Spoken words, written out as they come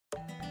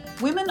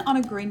Women on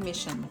a Green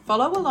Mission.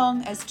 Follow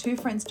along as two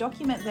friends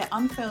document their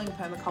unfurling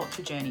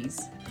permaculture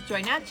journeys.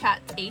 Join our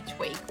chats each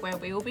week where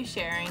we will be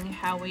sharing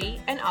how we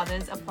and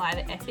others apply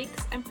the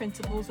ethics and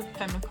principles of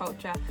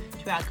permaculture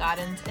to our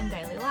gardens and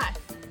daily life.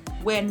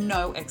 We're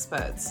no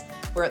experts.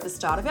 We're at the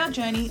start of our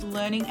journey,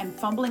 learning and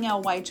fumbling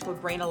our way to a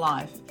greener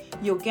life.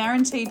 You're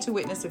guaranteed to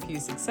witness a few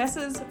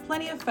successes,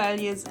 plenty of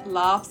failures,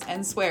 laughs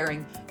and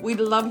swearing. We'd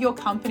love your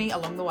company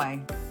along the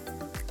way.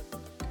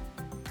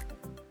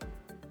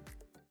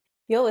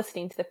 You're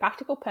listening to the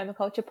Practical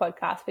Permaculture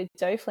Podcast with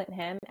Jo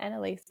Flintham and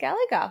Elise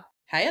Gallagher.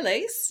 Hey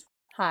Elise.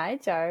 Hi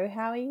Jo,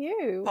 how are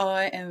you?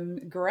 I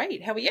am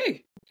great. How are you?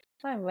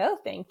 I'm well,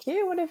 thank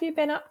you. What have you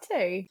been up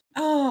to?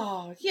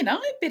 Oh, you know,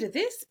 a bit of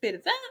this, bit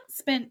of that.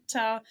 Spent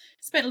a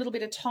little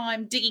bit of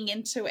time digging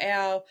into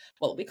our,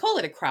 well, we call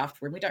it a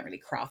craft room. We don't really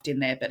craft in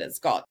there, but it's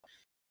got,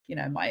 you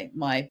know,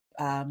 my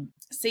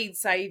seed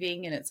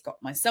saving, and it's got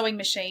my sewing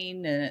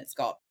machine, and it's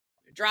got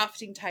a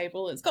drafting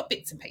table. It's got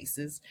bits and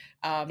pieces.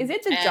 Is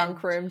it the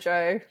junk room,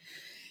 Jo?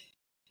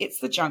 It's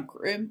the junk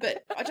room,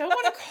 but I don't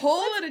want to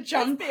call it a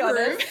junk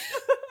room.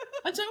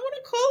 I don't want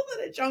to call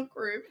it a junk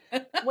room.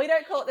 We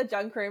don't call it the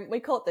junk room.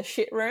 We call it the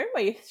shit room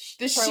where you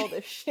throw all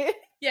the shit.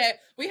 Yeah,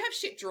 we have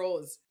shit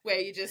drawers where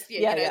you just,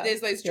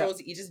 there's those drawers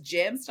that you just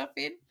jam stuff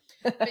in.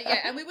 But yeah,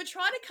 and we were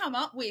trying to come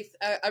up with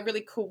a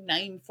really cool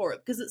name for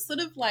it because it's sort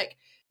of like,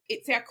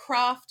 it's our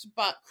craft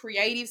but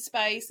creative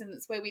space, and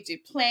it's where we do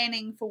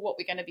planning for what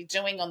we're going to be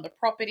doing on the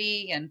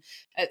property, and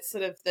it's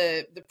sort of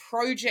the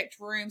project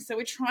room. So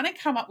we're trying to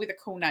come up with a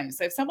cool name.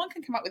 So if someone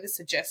can come up with a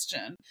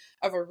suggestion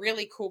of a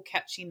really cool,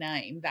 catchy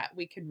name that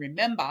we can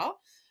remember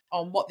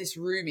on what this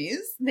room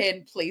is,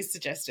 then please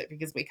suggest it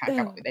because we can't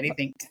come up with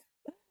anything.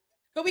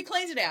 But we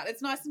cleaned it out.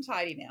 It's nice and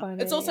tidy now.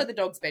 Funny. It's also the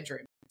dog's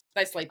bedroom.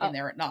 They sleep in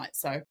there at night,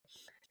 so...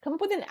 Come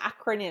up with an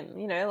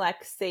acronym, you know,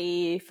 like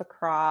C for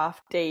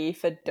craft, D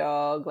for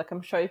dog. Like,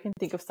 I'm sure you can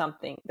think of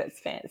something that's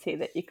fancy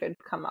that you could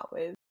come up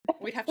with.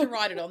 We'd have to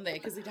write it on there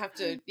because we'd have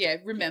to,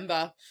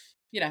 remember,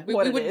 we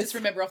wouldn't just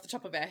remember off the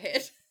top of our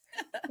head.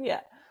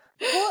 Yeah.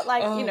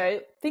 Or you know,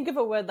 think of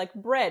a word like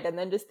bread and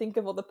then just think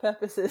of all the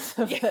purposes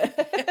of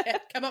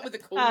it. Come up with a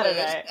cool I word. don't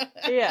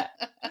know. Yeah.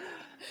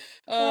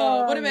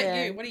 What about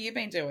you? What have you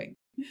been doing?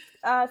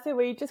 So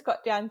we just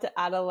got down to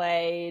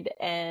Adelaide,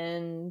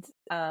 and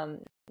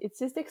it's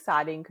just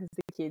exciting because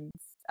the kids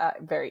are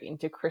very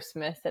into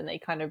Christmas and they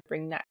kind of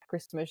bring that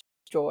Christmas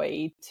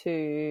joy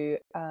to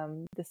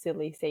the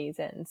silly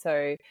season.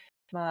 So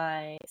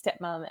my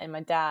stepmom and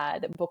my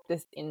dad booked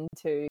us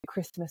into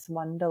Christmas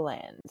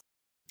Wonderland.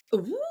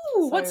 Ooh,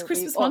 what's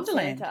Christmas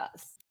Wonderland?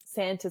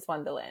 Santa's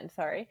Wonderland,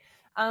 sorry.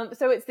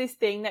 So it's this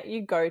thing that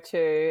you go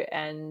to,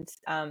 and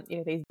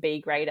these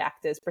B-grade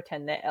actors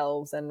pretend they're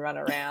elves and run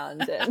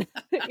around, and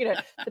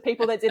the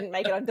people that didn't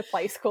make it onto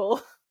play school,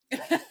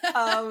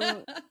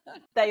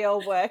 they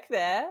all work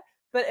there.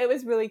 But it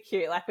was really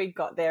cute. Like, we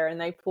got there and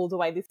they pulled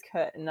away this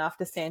curtain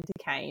after Santa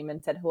came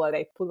and said hello.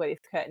 They pulled away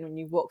this curtain when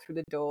you walk through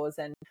the doors,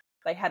 and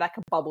they had like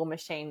a bubble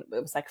machine.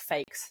 It was like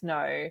fake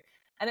snow.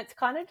 And it's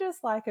kind of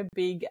just like a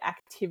big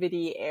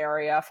activity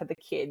area for the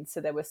kids.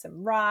 So there were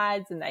some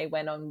rides, and they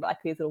went on like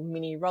these little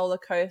mini roller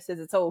coasters.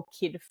 It's all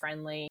kid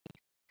friendly,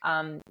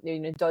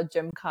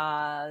 dodgem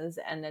cars.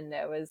 And then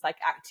there was like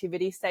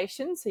activity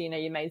stations. So,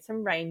 you made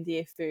some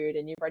reindeer food,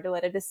 and you wrote a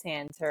letter to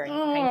Santa, and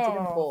you painted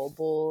a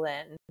bauble,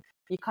 and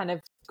you kind of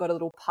got a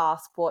little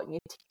passport, and you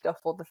ticked off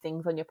all the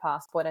things on your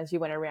passport as you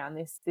went around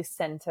this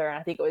center. And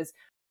I think it was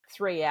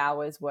 3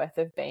 hours worth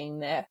of being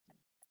there.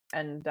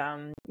 And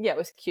it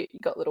was cute. You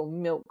got little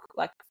milk,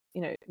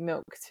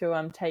 milk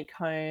to take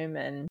home,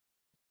 and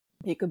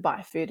you could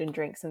buy food and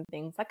drinks and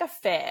things, like a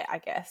fair, I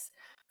guess,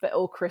 but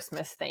all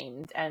Christmas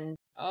themed. And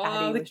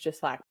Addie was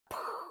just like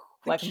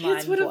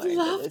kids would have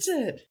loved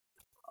it.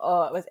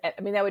 Oh, it was.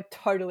 I mean, they were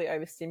totally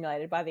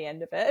overstimulated by the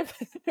end of it.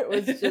 It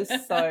was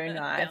just so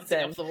nice.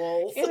 Bouncing off the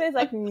walls. There's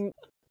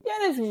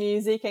there's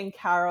music and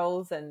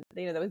carols, and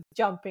there was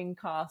jumping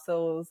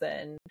castles,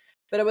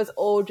 but it was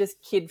all just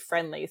kid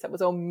friendly. So it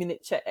was all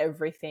miniature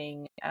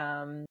everything.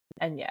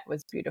 It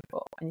was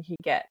beautiful. And you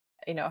could get,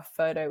 a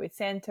photo with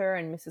Santa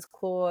and Mrs.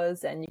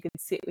 Claus, and you could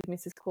sit with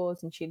Mrs.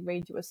 Claus and she'd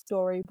read you a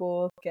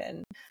storybook, and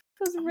it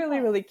was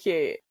really, really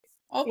cute.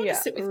 I want to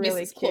sit with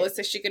really Mrs. Claus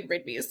so she could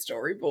read me a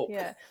storybook.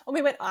 Yeah. And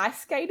we went ice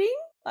skating.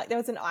 Like, there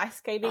was an ice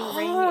skating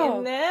ring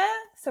in there.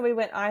 So we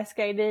went ice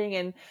skating,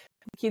 and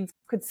kids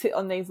could sit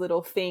on these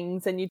little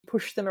things, and you'd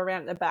push them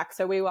around the back.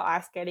 So we were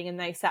ice skating, and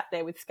they sat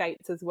there with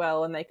skates as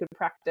well, and they could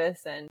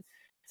practice. And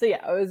so, it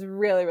was a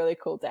really, really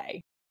cool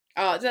day.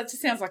 Oh, that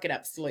just sounds like an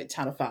absolute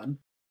ton of fun.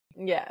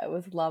 Yeah, it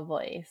was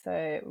lovely.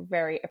 So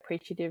very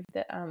appreciative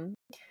that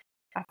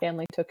our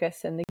family took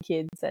us and the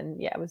kids,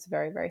 and it was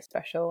very, very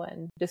special.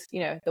 And just,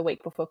 the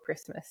week before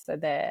Christmas. So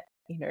they're,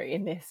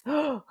 in this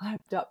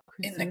hyped up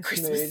Christmas in the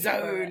Christmas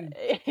zone.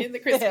 In the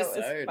It Christmas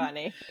was zone.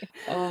 Funny.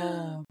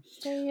 Oh.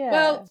 So, yeah.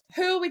 Well,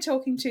 who are we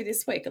talking to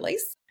this week,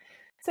 Elise?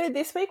 So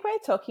this week we're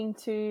talking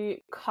to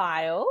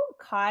Kyle.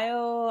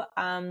 Kyle,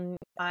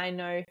 I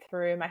know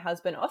through my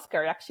husband,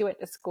 Oscar. I actually went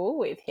to school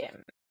with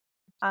him.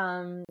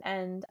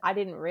 And I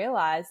didn't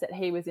realize that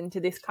he was into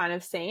this kind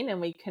of scene, and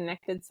we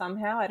connected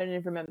somehow. I don't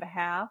even remember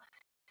how.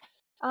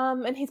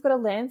 And he's got a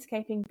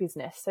landscaping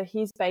business. So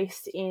he's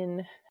based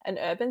in an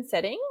urban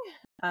setting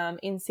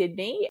in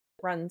Sydney,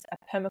 runs a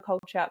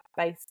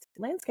permaculture-based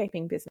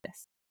landscaping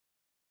business.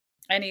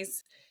 And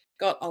he's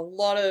got a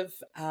lot of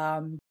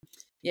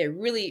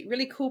really,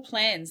 really cool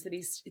plans that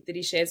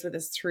he shares with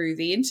us through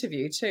the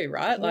interview too,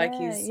 right?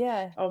 He's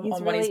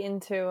really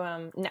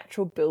into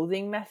natural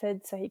building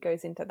methods, so he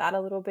goes into that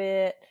a little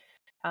bit.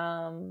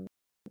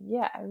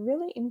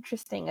 Really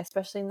interesting,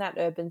 especially in that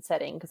urban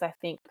setting, because I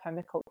think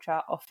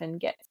permaculture often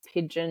gets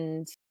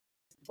pigeoned,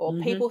 or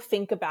people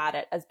think about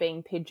it as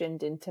being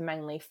pigeoned into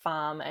mainly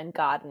farm and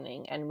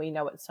gardening, and we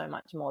know it's so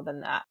much more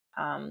than that.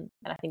 And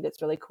I think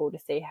it's really cool to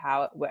see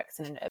how it works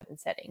in an urban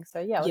setting. So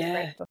it was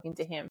great talking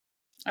to him.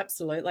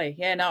 Absolutely.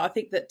 Yeah, no, I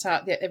think that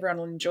everyone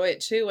will enjoy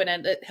it too.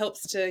 And it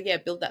helps to,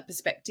 build that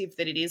perspective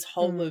that it is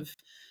whole of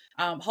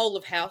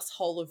house,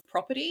 whole of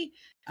property,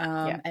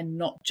 and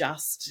not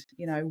just,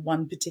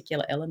 one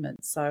particular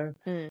element. So,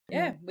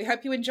 we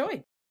hope you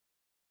enjoy.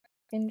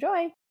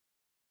 Enjoy.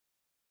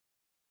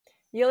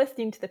 You're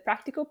listening to the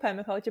Practical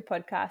Permaculture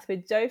Podcast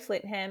with Jo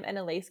Flintham and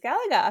Elise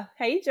Gallagher.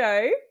 Hey,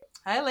 Jo.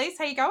 Hey, Elise.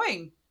 How you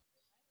going?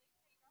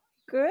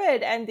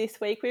 Good. And this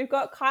week we've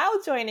got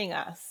Kyle joining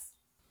us.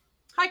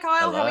 Hi,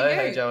 Kyle. Hello. How are you?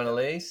 Hey, Jo and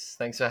Elise.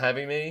 Thanks for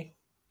having me.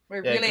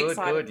 We're really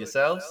excited. Good.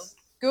 Yourselves?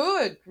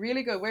 Good.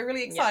 Really good. We're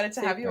really excited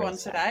to have you on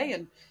today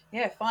and,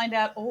 find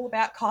out all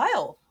about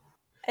Kyle.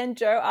 And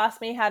Jo asked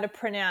me how to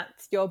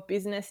pronounce your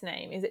business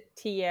name. Is it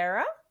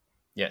Tierra?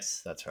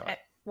 Yes, that's right.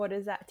 What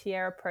is that?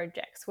 Tierra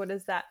Projects. What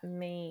does that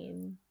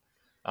mean?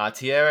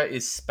 Tierra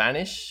is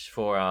Spanish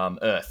for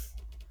earth.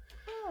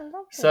 Oh,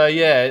 lovely. So,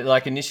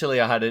 initially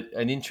I had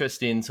an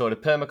interest in sort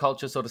of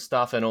permaculture sort of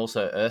stuff and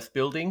also earth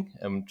building,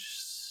 and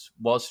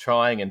was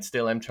trying and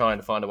still am trying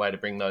to find a way to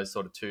bring those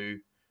sort of two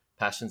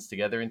passions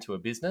together into a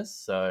business.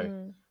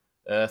 So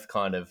earth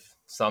kind of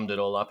summed it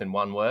all up in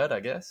one word, I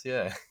guess.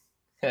 Yeah.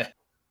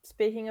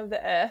 Speaking of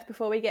the earth,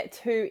 before we get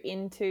too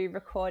into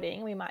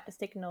recording, we might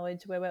just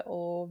acknowledge where we're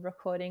all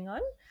recording on.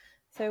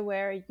 So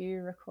where are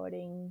you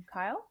recording,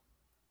 Kyle?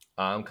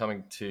 I'm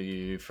coming to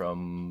you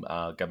from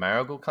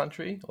Gamaragal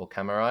country, or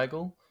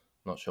Camaragal.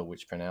 Not sure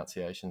which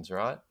pronunciation's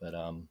right, but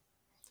and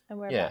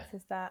whereabouts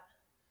is that?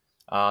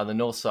 The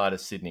north side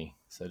of Sydney,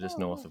 so just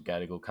north of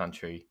Gadigal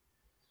country.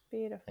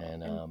 Beautiful.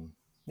 And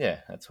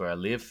that's where I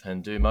live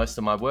and do most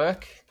of my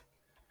work.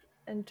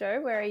 And Jo,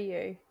 where are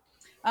you?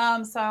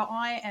 So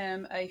I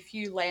am a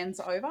few lands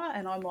over,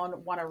 and I'm on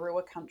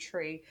Wannerua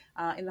country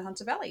in the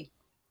Hunter Valley.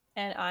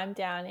 And I'm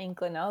down in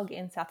Glenelg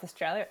in South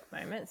Australia at the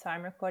moment, so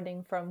I'm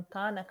recording from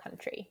Kaurna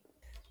country.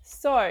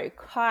 So,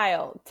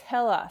 Kyle,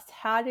 tell us,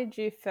 how did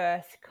you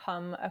first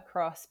come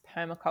across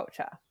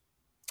permaculture?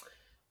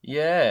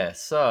 Yeah,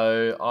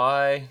 so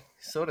I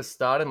sort of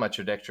started my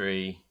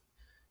trajectory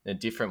in a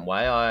different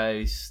way.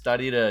 I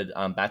studied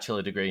a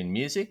bachelor degree in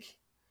music,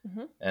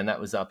 and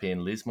that was up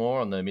in Lismore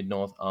on the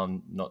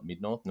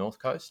north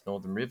coast,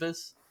 Northern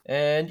Rivers.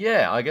 And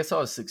I guess I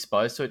was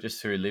exposed to it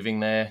just through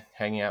living there,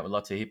 hanging out with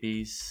lots of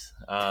hippies.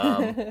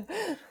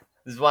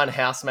 There's one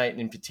housemate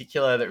in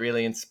particular that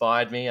really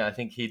inspired me. I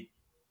think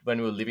when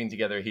we were living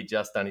together, he'd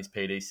just done his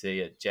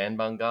PDC at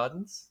Janbung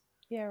Gardens.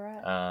 Yeah,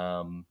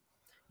 right.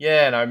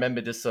 And I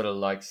remember just sort of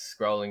like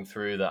scrolling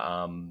through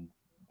the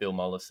Bill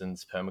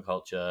Mollison's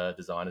Permaculture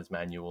Designer's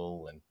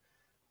Manual and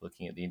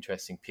looking at the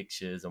interesting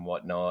pictures and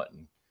whatnot.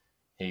 And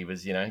he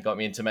was, got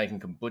me into making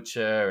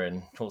kombucha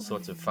and all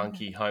sorts of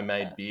funky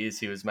homemade beers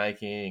he was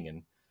making.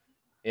 And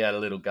he had a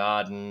little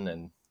garden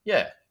and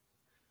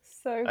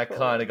so that cool.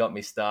 kind of got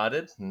me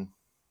started. And,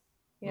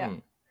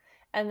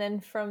 And then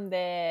from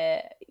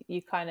there,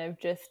 you kind of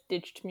just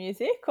ditched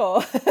music,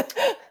 or?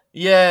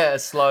 A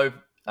slow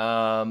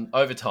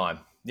over time.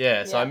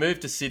 So I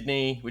moved to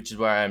Sydney, which is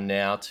where I am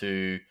now,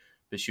 to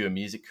pursue a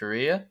music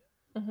career.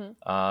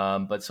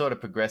 But sort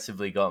of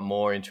progressively got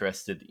more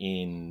interested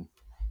in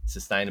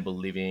sustainable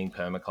living,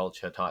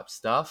 permaculture type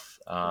stuff,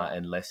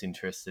 and less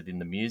interested in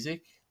the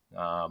music.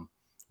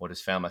 Or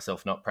just found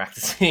myself not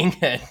practicing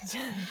and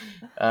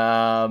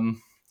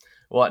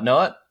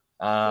whatnot.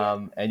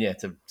 And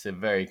it's a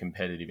very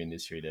competitive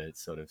industry to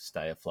sort of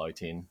stay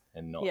afloat in,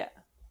 and not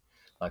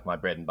like my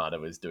bread and butter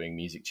was doing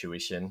music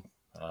tuition.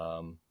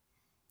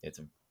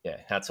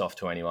 Hats off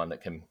to anyone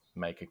that can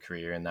make a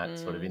career in that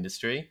sort of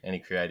industry, any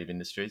creative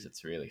industries.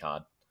 It's really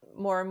hard.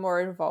 More and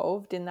more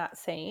involved in that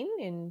scene,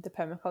 in the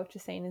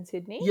permaculture scene in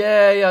Sydney?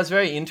 I was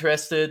very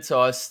interested. So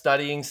I was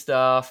studying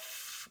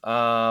stuff,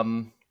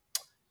 and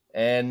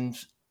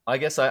I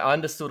guess I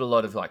understood a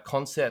lot of like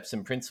concepts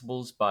and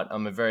principles, but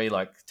I'm a very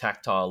like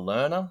tactile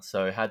learner,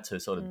 so I had to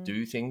sort of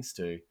do things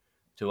to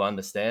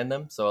understand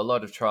them. So a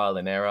lot of trial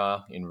and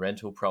error in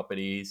rental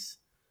properties.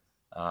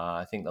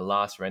 I think the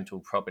last rental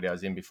property I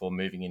was in before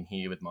moving in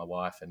here with my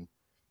wife and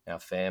our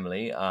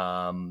family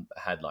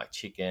had like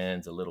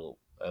chickens, a little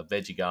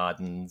veggie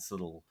gardens,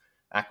 little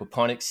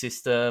aquaponics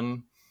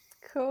system.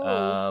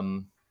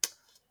 Cool.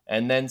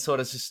 and then sort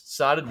of just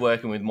started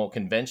working with more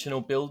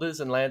conventional builders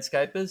and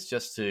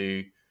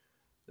landscapers.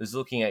 Was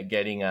looking at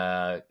getting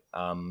a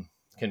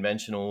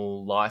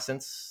conventional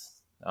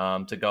license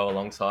to go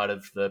alongside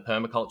of the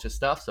permaculture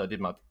stuff. So I did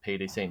my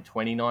PDC in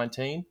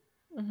 2019.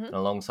 Mm-hmm. And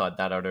alongside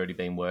that, I'd already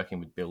been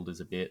working with builders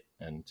a bit.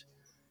 And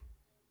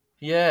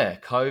yeah,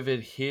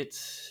 COVID hit,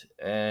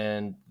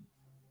 and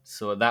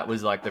so that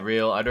was like I'd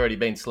already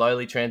been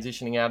slowly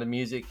transitioning out of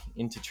music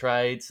into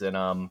trades.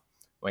 And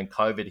when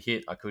COVID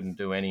hit, I couldn't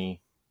do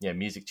any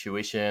music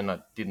tuition. I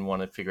didn't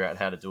want to figure out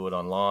how to do it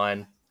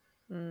online.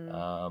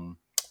 You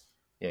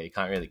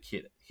can't really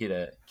hit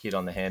a kid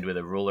on the hand with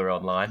a ruler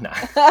online. No,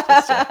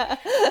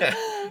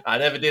 I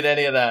never did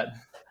any of that.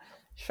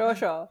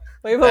 Sure.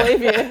 We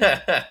believe you.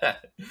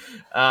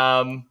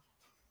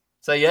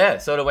 So yeah,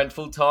 sort of went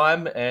full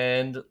time,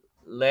 and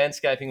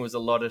landscaping was a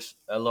lot of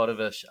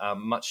a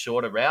much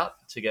shorter route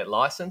to get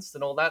licensed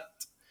and all that,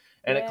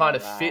 and it kind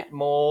of fit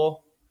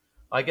more,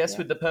 I guess,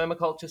 with the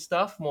permaculture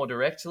stuff more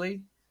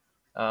directly.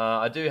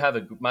 I do have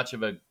much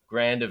of a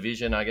grander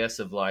vision, I guess,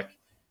 of like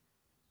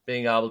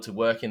being able to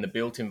work in the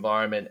built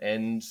environment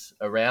and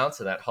around,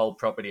 so that whole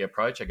property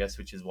approach, I guess,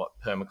 which is what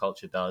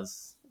permaculture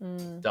does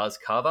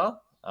cover.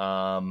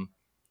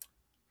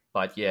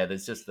 But yeah,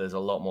 there's a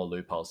lot more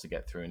loopholes to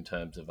get through in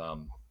terms of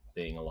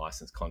being a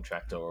licensed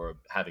contractor or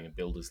having a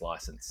builder's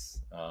license.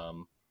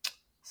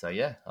 So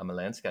yeah, I'm a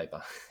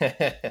landscaper.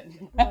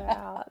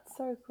 Wow, that's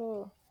so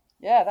cool.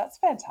 Yeah, that's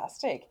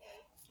fantastic.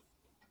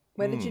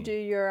 Where did you do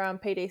your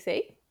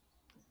PDC?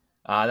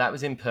 That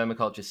was in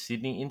Permaculture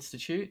Sydney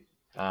Institute.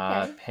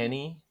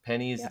 Penny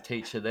is the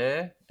teacher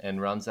there and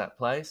runs that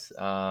place.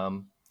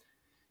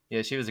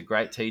 She was a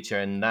great teacher,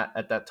 and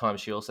at that time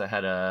she also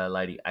had a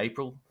lady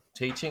April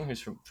teaching,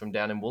 who's from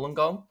down in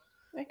Wollongong.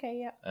 Okay,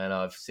 yeah.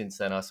 And since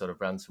then I sort of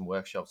run some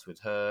workshops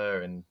with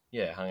her, and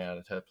hung out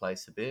at her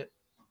place a bit.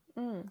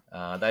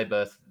 They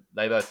both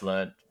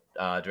learnt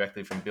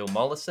directly from Bill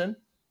Mollison.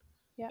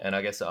 Yeah. And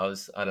I guess I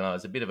was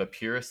a bit of a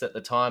purist at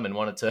the time and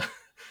wanted to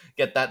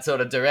get that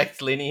sort of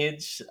direct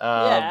lineage.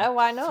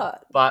 Why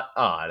not? But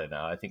I don't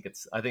know. I think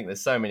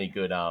there's so many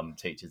good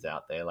teachers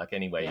out there. Like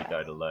anywhere you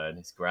go to learn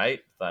is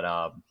great. But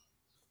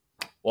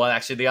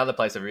actually, the other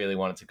place I really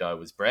wanted to go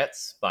was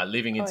Brett's. But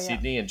living in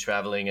Sydney and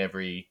traveling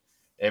every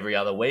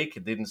other week,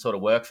 it didn't sort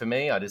of work for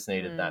me. I just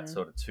needed that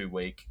sort of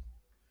 2-week.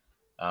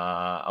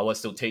 I was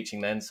still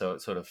teaching then, so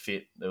it sort of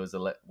fit. There was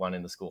one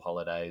in the school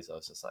holidays. I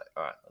was just like,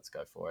 all right, let's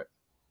go for it.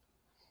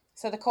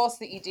 So the course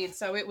that you did,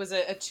 so it was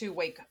a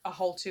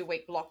whole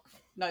 2-week block,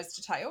 nose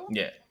to tail?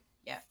 Yeah.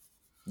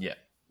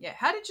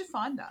 How did you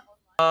find that?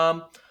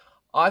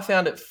 I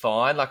found it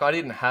fine. Like I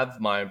didn't have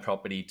my own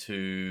property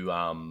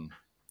to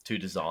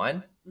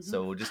design. Mm-hmm.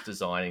 So we're just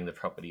designing the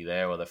property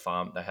there, or the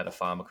farm. They had a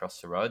farm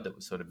across the road that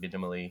was sort of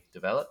minimally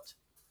developed.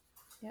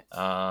 Yeah.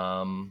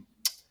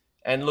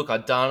 And look,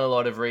 I'd done a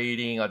lot of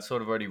reading. I'd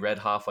sort of already read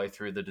halfway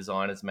through the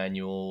designer's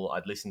manual.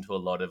 I'd listened to a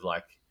lot of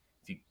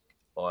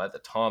at the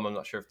time, I'm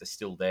not sure if they're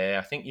still there.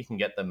 I think you can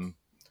get them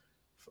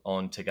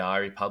on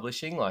Tagari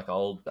Publishing, like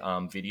old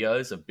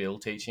videos of Bill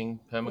teaching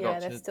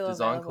permaculture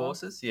design available.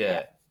 Courses.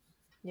 Yeah.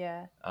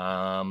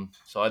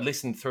 So I'd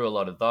listened through a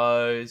lot of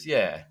those.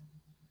 Yeah.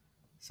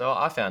 So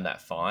I found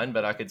that fine,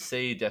 but I could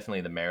see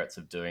definitely the merits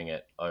of doing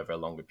it over a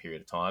longer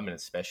period of time, and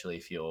especially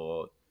if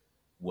you're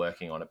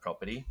working on a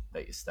property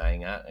that you're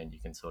staying at, and you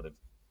can sort of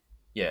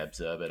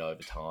observe it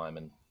over time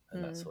and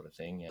that sort of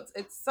thing. Yeah.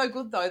 It's so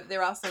good though that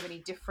there are so many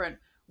different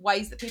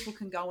ways that people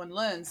can go and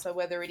learn. So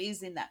whether it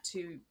is in that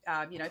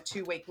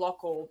 2-week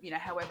block, or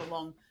however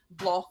long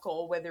block,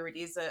 or whether it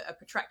is a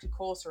protracted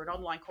course or an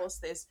online course,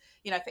 there's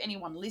for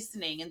anyone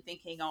listening and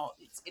thinking,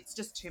 it's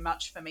just too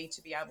much for me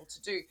to be able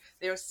to do,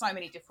 there are so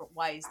many different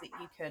ways that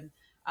you can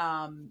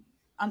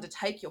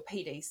undertake your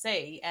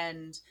PDC,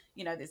 and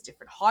there's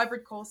different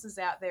hybrid courses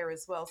out there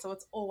as well, so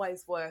it's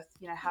always worth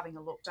having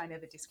a look. Don't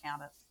ever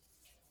discount it.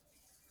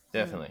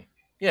 Definitely.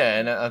 Yeah,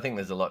 and I think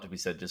there's a lot to be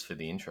said just for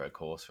the intro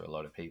course for a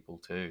lot of people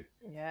too.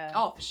 Yeah.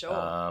 Oh, for sure.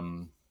 I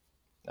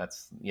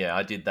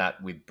did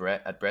that with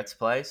Brett at Brett's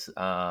place. Me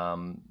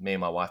and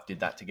my wife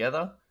did that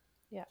together.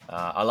 Yeah.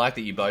 I like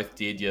that you both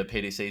did your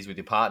PDCs with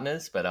your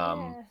partners, but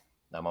no,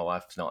 my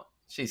wife's not.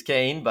 She's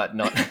keen, but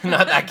not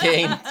that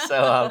keen.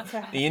 So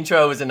the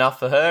intro was enough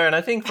for her, and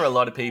I think for a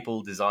lot of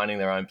people designing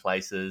their own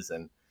places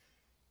and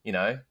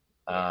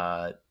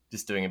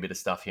just doing a bit of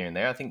stuff here and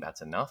there, I think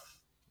that's enough.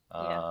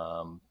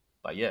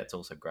 But yeah, it's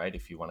also great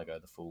if you want to go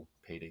the full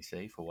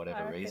PDC for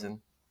whatever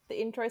reason.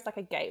 The intro is like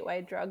a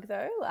gateway drug,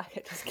 though. Like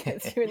it just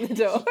gets you in the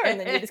door, and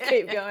then you just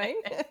keep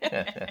going.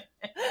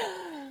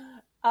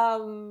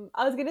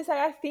 I was going to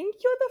say, I think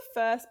you're the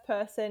first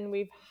person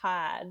we've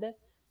had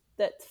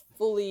that's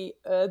fully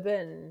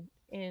urban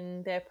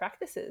in their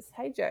practices.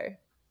 Hey, Joe.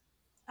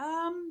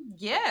 I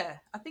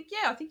think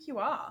you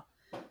are.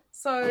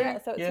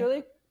 So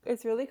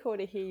it's really cool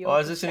to hear your. I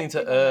was listening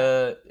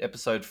to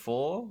episode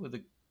 4 with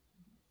the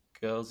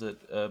girls at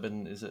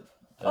Urban. Is it?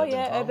 Urban.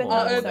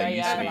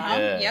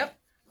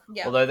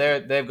 Yep. Although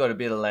they've got a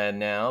bit of land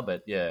now,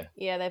 but they've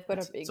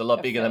got it's a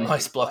lot bigger than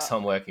most blocks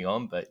I'm working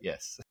on. But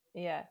yes.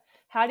 Yeah.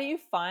 How do you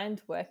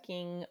find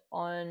working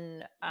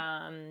on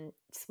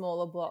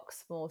smaller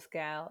blocks, small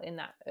scale in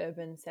that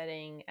urban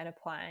setting and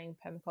applying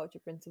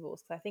permaculture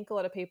principles? Because I think a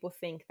lot of people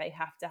think they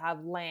have to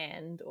have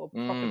land or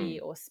property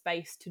or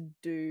space to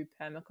do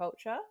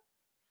permaculture.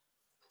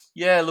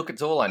 Yeah, look,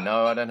 it's all I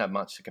know. I don't have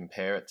much to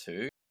compare it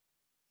to.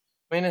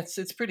 I mean,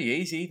 it's pretty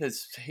easy.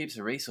 There's heaps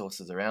of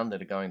resources around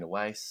that are going to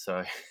waste.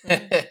 So,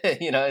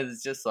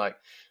 there's just like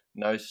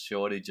no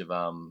shortage of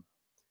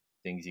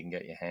things you can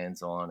get your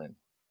hands on. And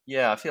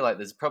yeah, I feel like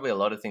there's probably a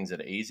lot of things that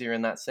are easier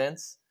in that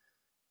sense.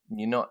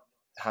 You're not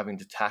having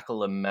to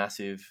tackle a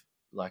massive,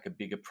 like a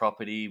bigger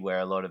property where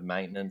a lot of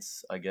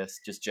maintenance, I guess,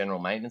 just general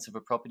maintenance of a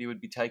property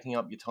would be taking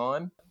up your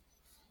time.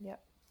 Yep.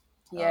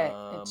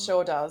 Yeah, it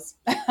sure does.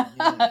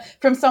 Yeah.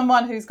 From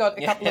someone who's got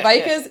a couple of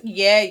acres,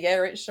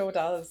 it sure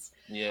does.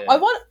 Yeah.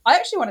 I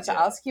actually wanted to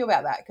ask you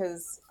about that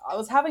because I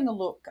was having a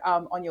look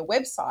on your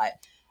website,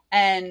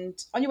 and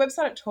on your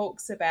website it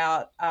talks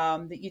about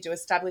that you do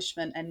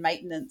establishment and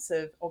maintenance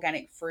of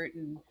organic fruit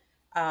and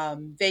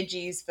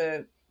veggies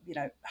for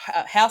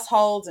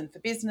households and for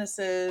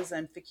businesses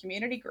and for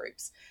community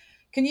groups.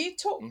 Can you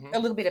talk a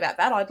little bit about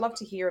that? I'd love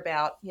to hear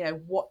about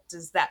what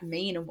does that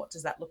mean and what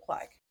does that look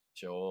like?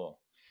 Sure.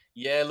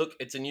 Yeah, look,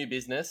 it's a new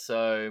business,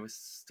 so we're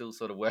still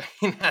sort of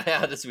working that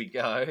out as we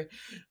go.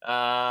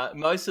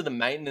 Most of the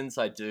maintenance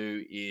I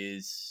do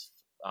is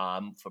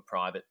for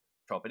private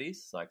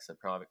properties, so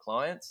private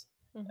clients,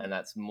 and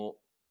that's more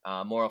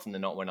often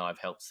than not when I've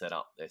helped set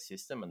up their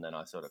system, and then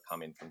I sort of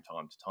come in from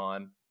time to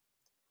time.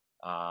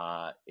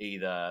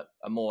 Either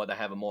they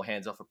have a more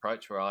hands-off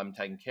approach where I'm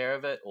taking care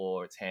of it,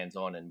 or it's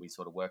hands-on and we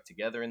sort of work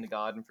together in the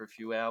garden for a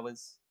few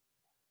hours.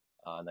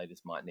 They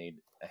just might need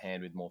a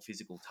hand with more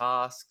physical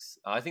tasks.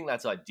 I think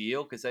that's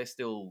ideal because they're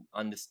still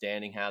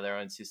understanding how their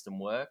own system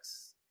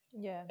works.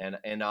 Yeah.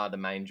 And are the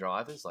main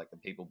drivers, like the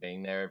people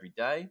being there every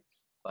day,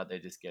 but they're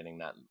just getting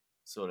that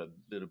sort of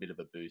little bit of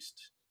a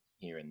boost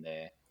here and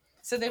there.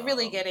 So they're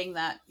really getting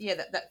that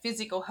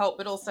physical help,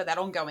 but also that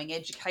ongoing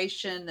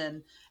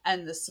education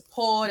and the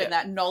support and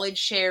that knowledge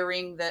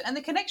sharing and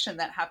the connection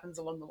that happens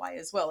along the way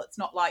as well. It's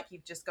not like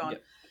you've just gone,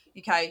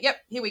 okay,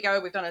 here we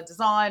go, we've done a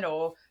design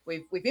or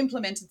we've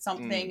implemented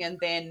something and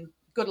then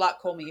good luck,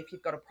 call me if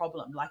you've got a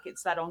problem. Like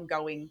it's that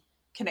ongoing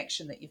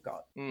connection that you've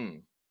got.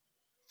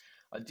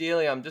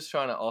 Ideally, I'm just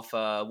trying to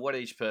offer what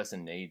each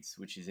person needs,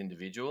 which is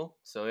individual.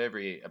 So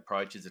every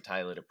approach is a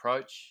tailored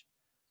approach.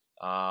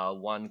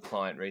 One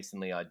client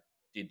recently, I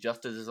did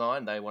just a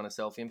design. They want to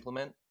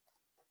self-implement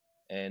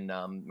and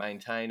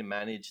maintain and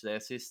manage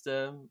their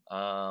system.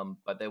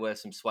 But there were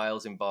some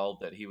swales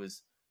involved that he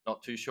was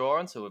not too sure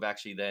on. So we've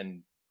actually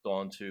then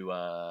gone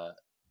to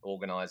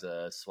organise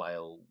a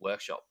swale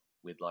workshop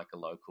with like a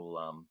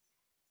local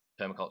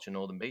Permaculture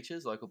Northern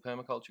Beaches, local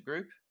permaculture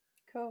group.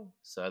 Cool.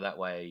 So that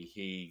way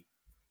he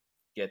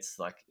gets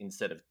like,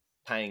 instead of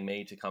paying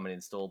me to come and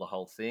install the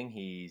whole thing,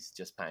 he's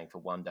just paying for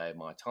one day of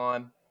my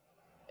time.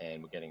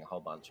 And we're getting a whole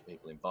bunch of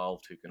people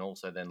involved who can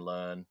also then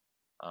learn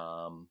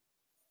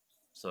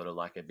sort of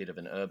like a bit of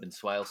an urban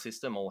swale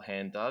system, all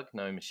hand dug,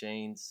 no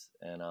machines.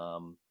 And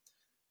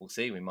we'll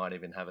see, we might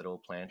even have it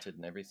all planted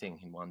and everything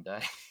in one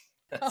day.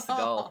 That's the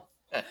goal.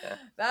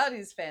 That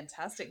is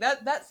fantastic.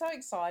 That's so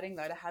exciting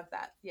though to have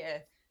that. Yeah,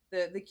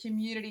 the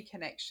community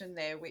connection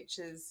there, which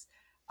is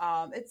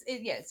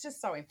it's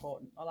just so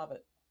important. I love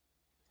it.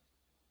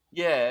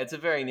 Yeah, it's a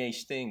very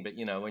niche thing, but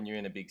when you're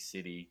in a big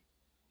city,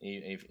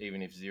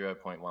 even if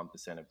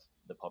 0.1% of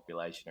the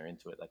population are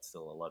into it, that's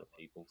still a lot of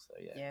people. So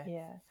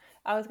yeah.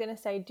 I was going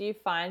to say, do you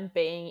find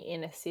being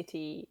in a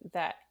city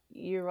that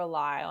you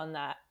rely on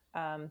that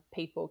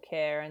people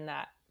care and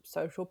that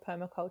social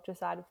permaculture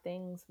side of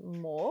things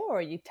more,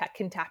 or you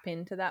can tap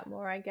into that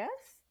more, I guess?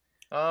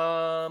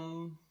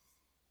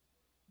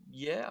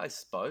 Yeah, I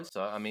suppose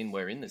so. I mean,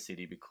 we're in the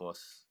city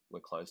because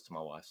we're close to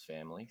my wife's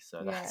family,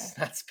 so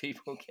that's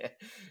people care.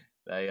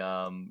 They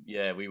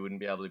we wouldn't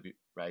be able to be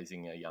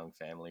raising a young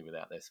family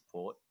without their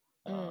support.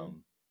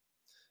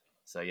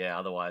 So yeah,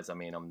 otherwise, I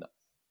mean, I'm not,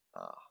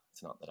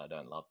 it's not that I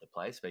don't love the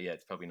place, but yeah,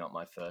 it's probably not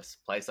my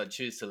first place I'd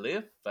choose to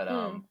live, but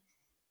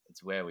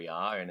it's where we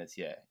are, and it's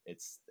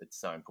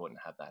so important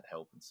to have that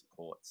help and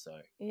support. So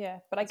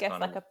but I guess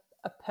like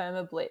a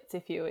perma blitz,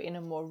 if you were in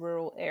a more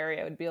rural area,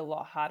 it would be a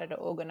lot harder to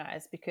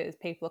organize because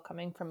people are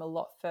coming from a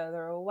lot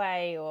further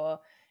away, or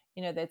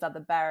there's other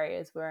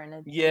barriers. We're in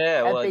a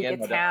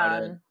bigger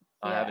town.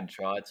 I haven't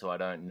tried, so I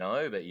don't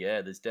know. But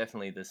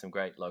there's some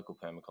great local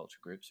permaculture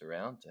groups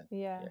around.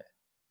 And,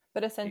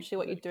 But essentially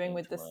what you're doing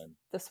with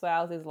the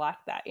swales is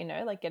like that,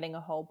 like getting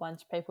a whole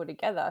bunch of people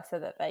together so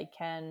that they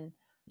can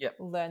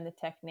learn the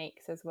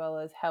techniques as well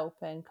as help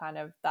and kind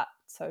of that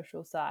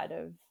social side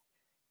of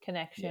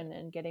connection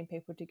and getting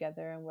people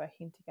together and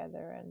working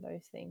together and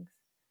those things.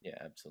 Yeah,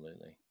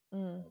 absolutely.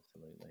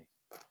 Absolutely.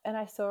 And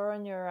I saw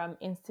on your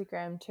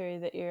Instagram too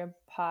that you're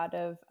part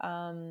of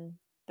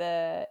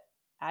the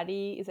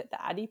Addy, is it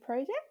the Addy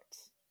project?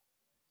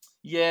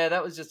 Yeah,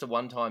 that was just a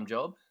one-time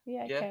job.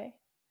 Yeah, okay.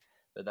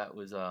 But that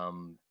was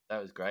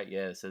great.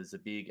 Yeah, so there's a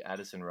big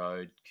Addison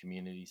Road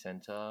community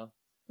centre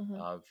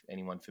If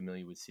anyone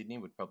familiar with Sydney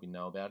would probably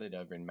know about it,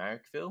 over in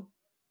Marrickville.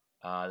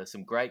 There's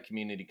some great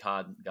community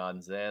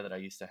gardens there that I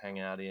used to hang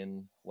out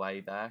in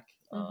way back.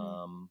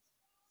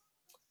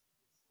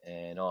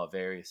 And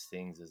various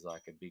things. There's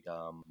like a big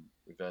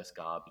reverse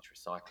garbage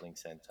recycling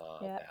centre.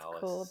 Yeah, it's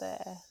cool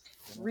there.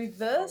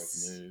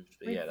 Reverse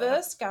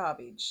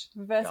garbage.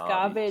 Reverse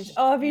garbage.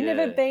 Oh, have you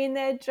never been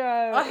there,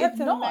 Joe? I have it's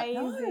not.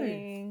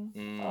 amazing.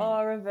 No.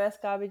 Oh, reverse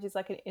garbage is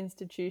like an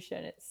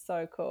institution. It's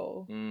so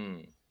cool.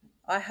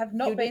 I have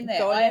not been there.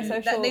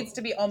 That needs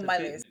to be on my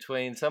list.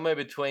 Somewhere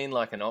between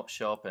like an op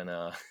shop and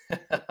a,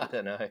 I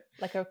don't know.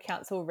 Like a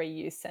council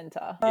reuse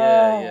centre.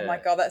 Oh my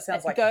God, that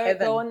sounds like heaven.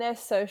 Go on their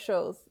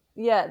socials.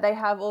 Yeah, they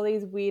have all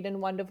these weird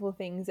and wonderful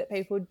things that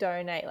people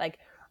donate, like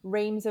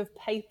reams of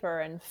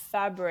paper and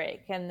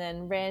fabric, and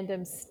then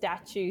random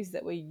statues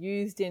that were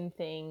used in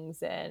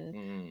things,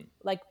 and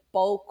like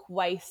bulk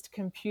waste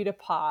computer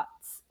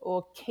parts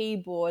or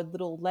keyboard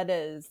little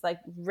letters, like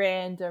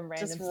random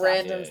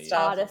stuff.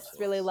 Artists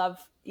really love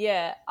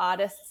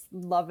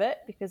it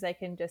because they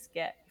can just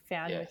get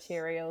found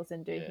materials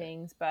and do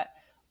things, but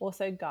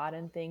also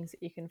garden things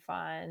that you can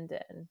find,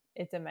 and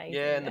it's amazing.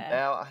 Yeah, and the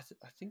Bower,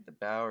 I think the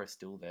Bower is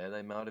still there.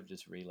 They might have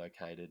just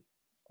relocated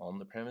on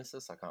the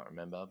premises. I can't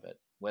remember, but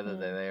whether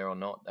they're there or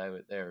not,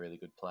 they're a really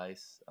good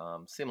place.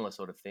 Similar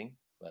sort of thing,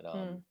 but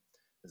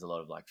there's a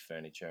lot of like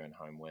furniture and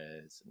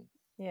homewares.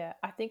 Yeah,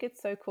 I think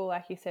it's so cool,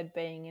 like you said,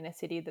 being in a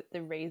city that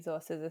the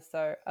resources are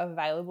so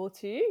available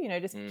to you. You know,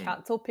 just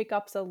council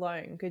pickups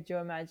alone. Could you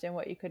imagine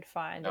what you could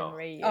find and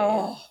reuse?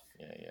 Oh,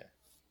 yeah.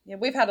 Yeah,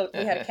 we had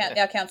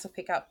our council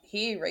pick up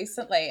here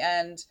recently,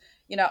 and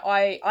you know,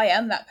 I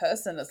am that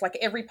person that's like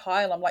every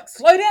pile I'm like,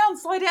 slow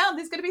down,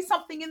 there's going to be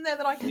something in there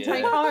that I can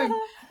take home.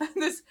 And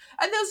there's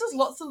just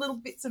lots of little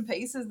bits and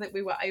pieces that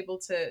we were able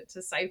to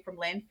save from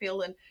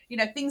landfill, and you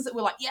know, things that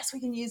we're like, yes, we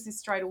can use this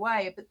straight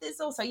away. But there's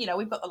also, you know,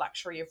 we've got the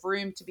luxury of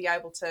room to be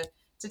able to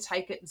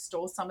take it and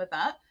store some of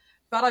that.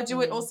 But I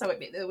do also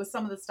admit there was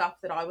some of the stuff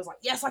that I was like,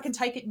 yes, I can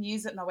take it and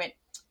use it, and I went,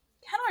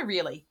 can I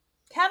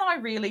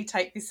really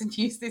take this and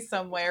use this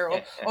somewhere,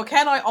 or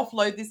can I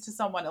offload this to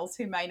someone else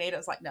who may need it?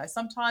 It's like, no,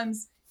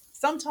 sometimes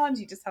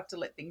you just have to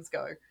let things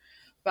go.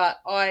 But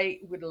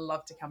I would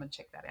love to come and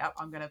check that out.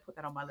 I'm going to put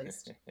that on my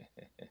list.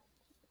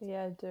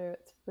 Yeah, I do.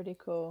 It's pretty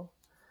cool.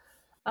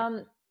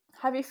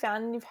 Have you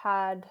found you've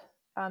had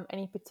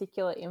any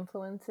particular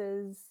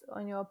influences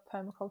on your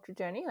permaculture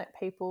journey, like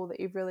people that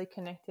you've really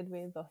connected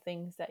with, or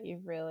things that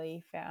you've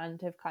really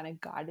found have kind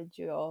of guided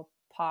your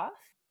path?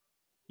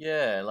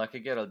 Yeah, like I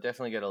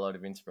definitely get a lot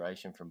of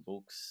inspiration from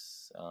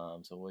books.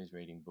 So always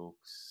reading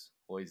books,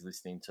 always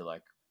listening to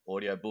like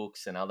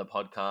audiobooks and other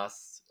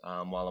podcasts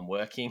while I'm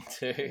working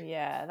too.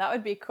 Yeah, that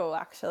would be cool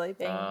actually.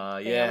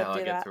 I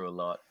get through a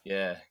lot.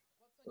 Yeah,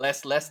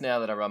 less now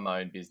that I run my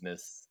own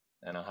business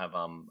and I have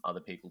other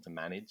people to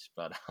manage.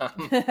 But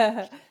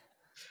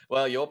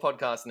well, your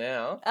podcast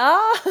now.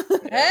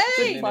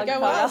 Hey,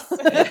 go us.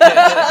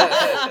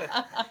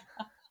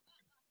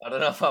 I don't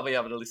know if I'll be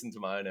able to listen to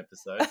my own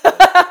episode.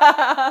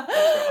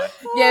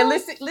 Yeah,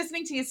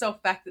 listening to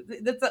yourself back,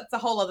 that's a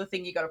whole other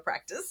thing you got to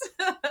practice.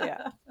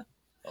 Yeah,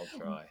 I'll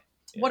try.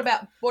 Yeah.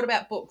 What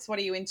about books? What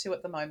are you into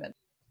at the moment?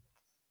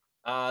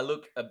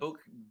 Look, a book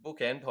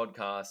and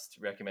podcast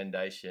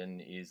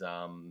recommendation is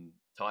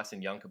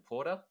Tyson Yunker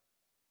Porter.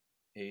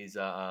 He's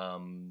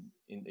an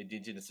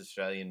Indigenous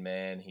Australian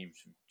man. He's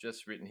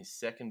just written his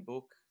second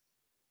book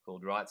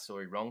called Right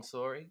Story, Wrong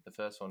Story. The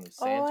first one was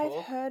Sand Talk.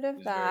 I've heard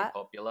of that. Very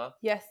popular.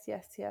 Yes.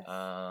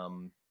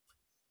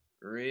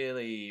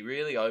 Really,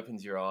 really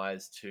opens your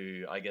eyes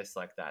to, I guess,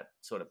 like that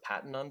sort of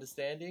pattern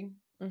understanding,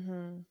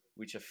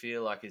 which I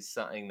feel like is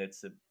something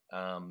that's a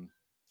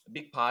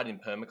big part in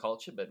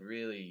permaculture, but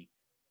really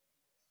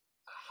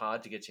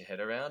hard to get your head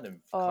around and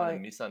kind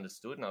of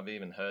misunderstood. And I've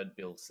even heard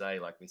Bill say,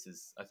 like,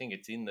 I think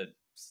it's in the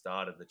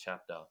start of the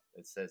chapter,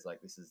 it says,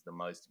 like, this is the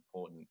most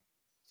important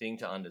thing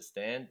to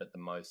understand, but the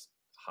most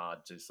hard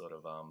to sort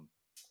of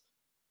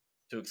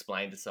to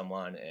explain to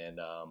someone, and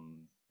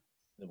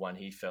the one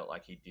he felt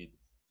like he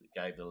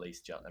gave the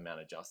least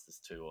amount of justice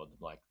to, or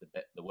like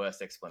the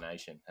worst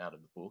explanation out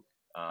of the book.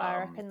 I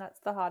reckon that's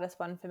the hardest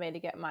one for me to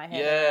get my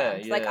head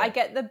around. Like, I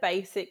get the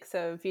basics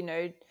of, you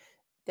know,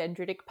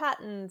 dendritic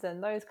patterns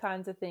and those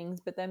kinds of things,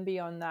 but then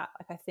beyond that,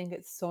 like, I think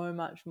it's so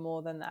much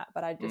more than that,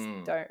 but I just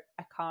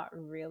I can't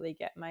really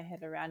get my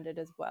head around it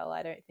as well,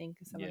 I don't think,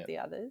 as some of the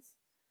others.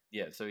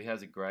 Yeah, so he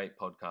has a great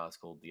podcast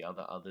called The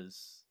Other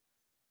Others,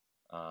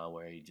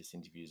 where he just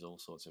interviews all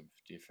sorts of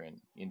different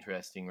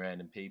interesting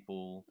random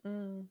people.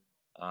 And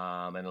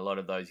a lot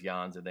of those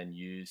yarns are then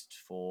used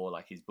for,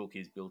 like, his book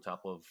is built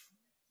up of,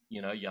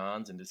 you know,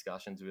 yarns and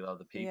discussions with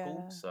other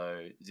people. So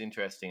it's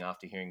interesting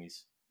after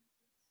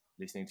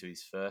listening to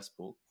his first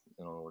book,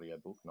 an audio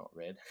book, not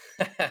read,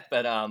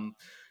 but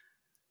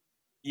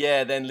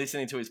then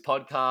listening to his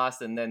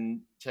podcast and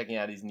then checking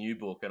out his new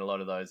book, and a lot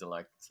of those are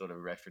like sort of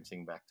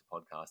referencing back to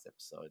podcast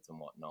episodes and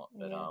whatnot.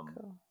 But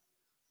cool.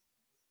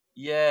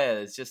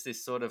 It's just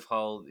this sort of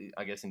whole,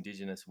 I guess,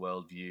 Indigenous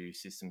worldview,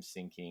 systems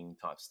thinking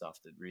type stuff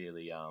that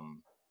really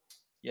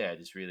yeah, it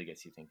just really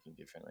gets you thinking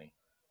differently.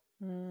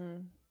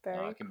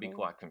 Very It can cool. be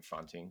quite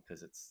confronting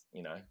because it's,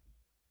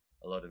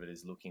 a lot of it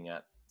is looking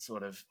at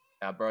sort of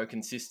our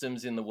broken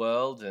systems in the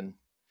world and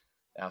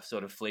our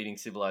sort of fleeting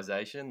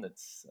civilization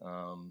that's,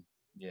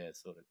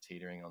 sort of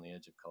teetering on the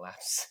edge of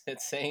collapse,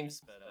 it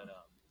seems. But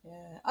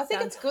yeah, I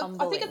think Sounds it's good.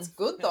 humbling. I think it's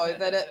good though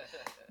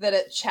that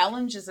it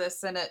challenges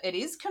us and it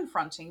is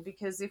confronting,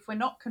 because if we're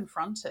not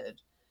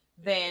confronted,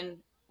 then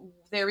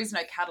there is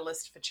no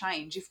catalyst for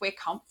change. If we're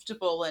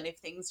comfortable and if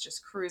things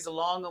just cruise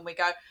along and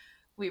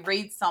we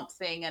read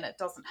something and it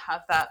doesn't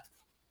have that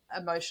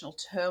emotional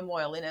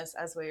turmoil in us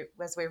as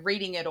we're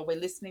reading it or we're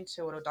listening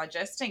to it or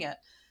digesting it,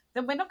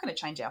 then we're not going to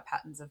change our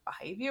patterns of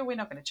behavior. We're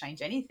not going to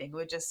change anything.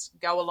 We'll just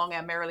go along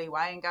our merrily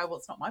way and go, well,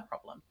 it's not my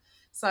problem.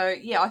 So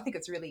yeah, I think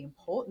it's really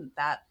important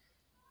that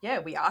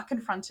we are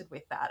confronted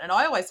with that. And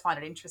I always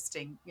find it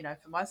interesting,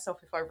 for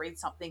myself, if I read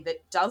something that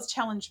does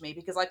challenge me,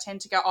 because I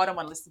tend to go, I don't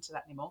want to listen to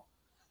that anymore.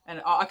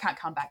 And I can't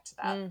come back to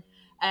that.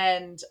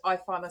 And I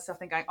find myself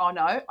then going, oh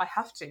no, I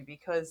have to,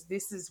 because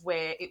this is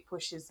where it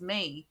pushes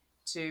me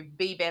to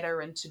be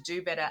better and to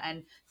do better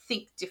and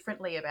think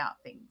differently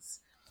about things.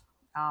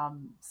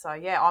 So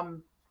yeah,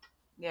 I'm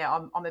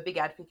a big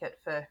advocate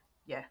for,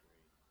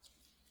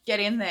 get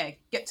in there,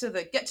 get to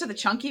the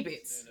chunky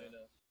bits.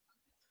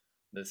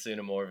 The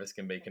sooner more of us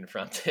can be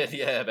confronted,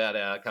 about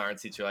our current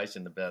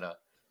situation, the better.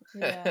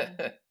 Yeah.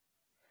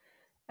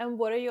 And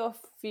what are your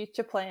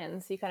future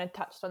plans? You kind of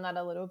touched on that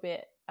a little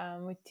bit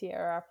with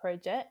Tierra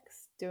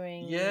projects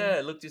doing.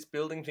 Yeah, look, just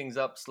building things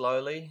up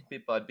slowly,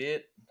 bit by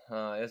bit,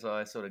 as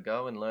I sort of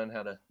go and learn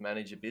how to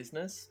manage a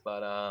business.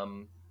 But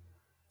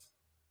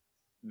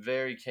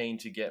very keen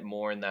to get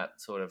more in that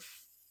sort of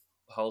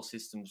whole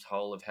systems,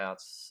 whole of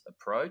house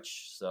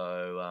approach.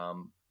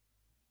 So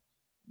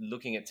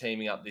looking at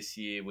teaming up this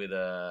year with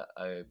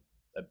a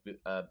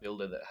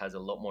builder that has a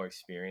lot more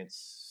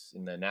experience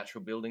in the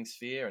natural building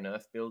sphere and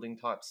earth building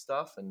type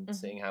stuff, and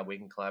seeing how we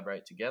can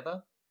collaborate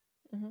together.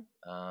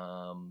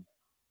 So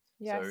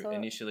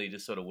initially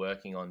just sort of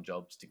working on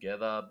jobs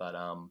together, but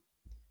I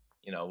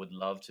would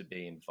love to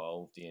be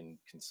involved in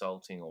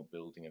consulting or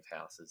building of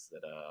houses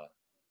that are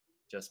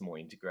just more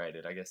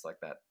integrated, I guess, like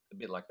that, a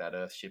bit like that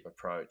Earthship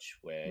approach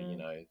where,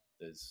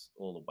 there's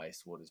all the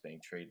wastewater's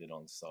being treated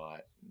on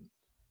site.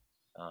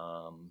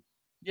 And,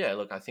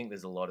 look, I think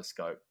there's a lot of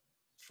scope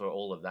for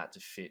all of that to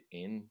fit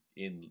in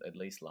at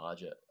least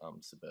larger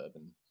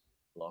suburban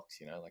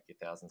blocks, like your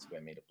 1,000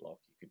 square meter block,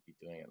 you could be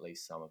doing at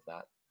least some of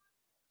that.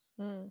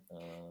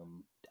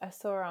 I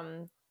saw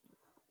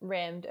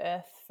rammed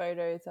earth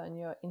photos on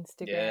your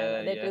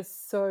Instagram. They're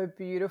just so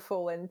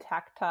beautiful and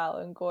tactile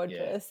and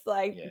gorgeous.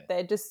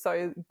 They're just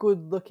so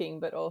good looking,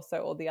 but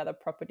also all the other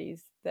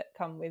properties that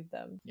come with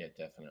them. Yeah,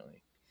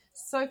 definitely.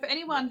 So for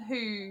anyone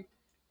who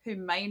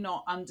may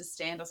not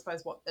understand, I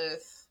suppose, what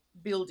earth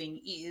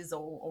building is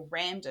or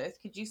rammed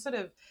earth, could you sort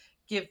of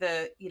give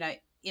the,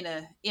 in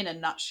a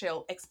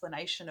nutshell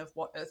explanation of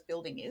what earth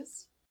building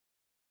is?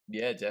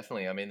 Yeah,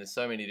 definitely. I mean, there's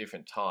so many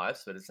different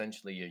types, but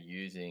essentially you're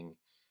using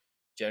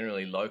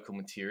generally local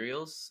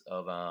materials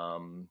of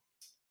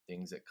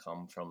things that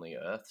come from the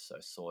earth, so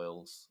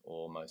soils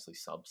or mostly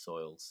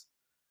subsoils.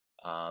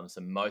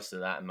 So most of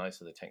that and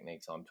most of the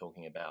techniques I'm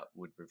talking about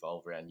would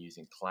revolve around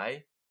using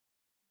clay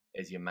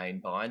as your main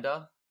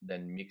binder,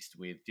 then mixed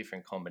with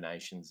different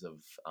combinations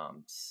of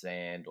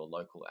sand or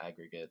local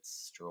aggregates,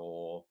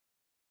 straw,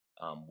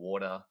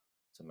 water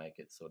to make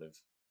it sort of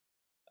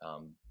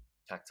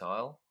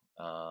tactile.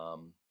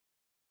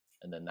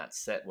 And then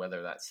that's set,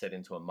 whether that's set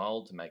into a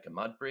mold to make a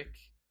mud brick,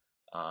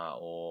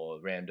 or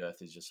rammed earth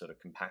is just sort of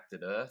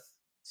compacted earth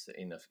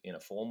in a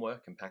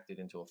formwork, compacted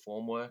into a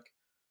formwork.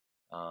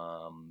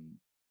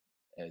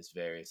 There's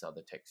various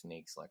other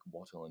techniques like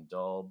wattle and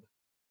daub,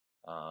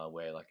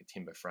 where like a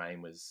timber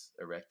frame was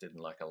erected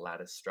in like a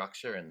lattice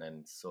structure, and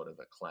then sort of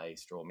a clay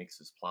straw mix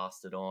was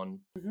plastered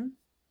on.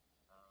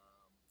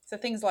 So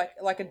things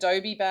like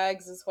adobe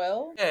bags as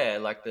well. Yeah,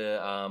 like the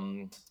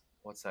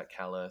what's that,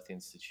 Cal Earth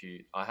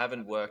Institute? I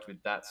haven't worked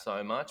with that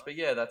so much, but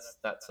yeah, that's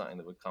something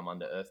that would come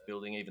under earth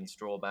building, even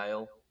straw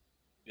bale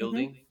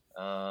building.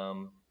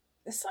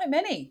 There's so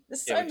many.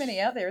 There's so many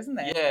out there, isn't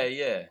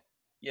there?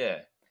 Yeah.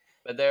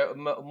 But they're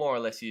more or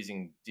less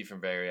using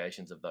different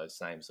variations of those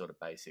same sort of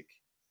basic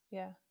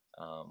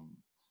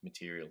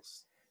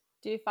materials.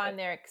 Do you find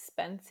they're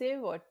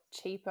expensive or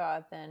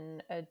cheaper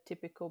than a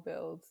typical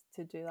build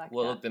to do like that?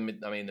 Well, look, the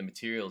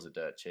materials are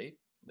dirt cheap,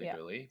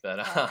 literally, but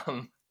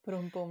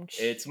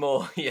it's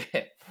more,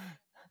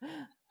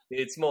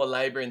 it's more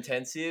labor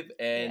intensive,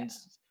 and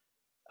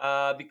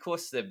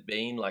because they've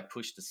been like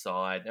pushed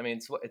aside. I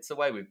mean, it's the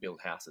way we've built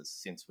houses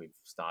since we've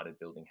started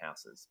building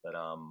houses, but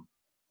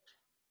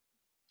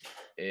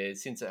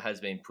since it has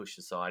been pushed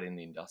aside in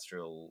the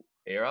industrial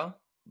era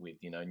with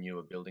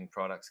newer building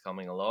products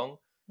coming along.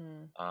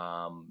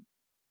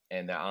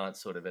 And there aren't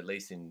sort of, at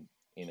least in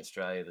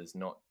Australia, there's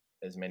not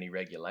as many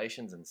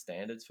regulations and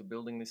standards for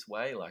building this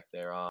way. Like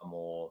there are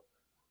more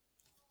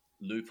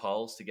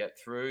loopholes to get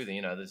through.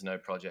 There's no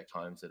project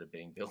homes that are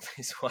being built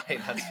this way,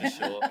 that's for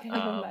sure. Can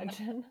you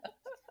imagine?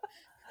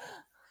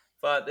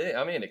 But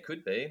I mean, it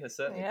could be. There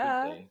certainly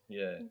could be.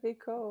 Yeah, it'd be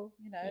cool.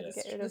 Get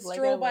rid the of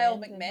straw bale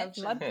Legoland and have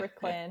McMansion. mud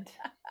brick land.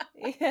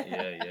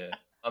 Yeah.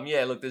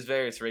 Yeah, look, there's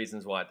various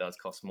reasons why it does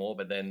cost more,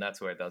 but then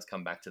that's where it does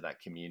come back to that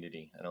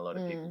community. And a lot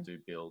of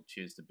people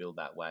choose to build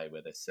that way,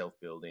 where they're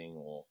self-building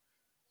or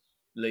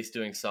at least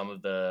doing some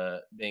of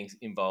the being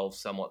involved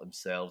somewhat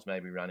themselves,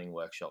 maybe running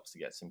workshops to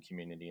get some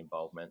community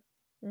involvement.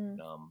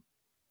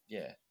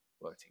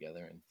 Work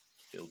together and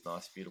build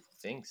nice, beautiful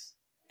things.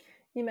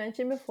 You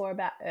mentioned before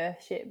about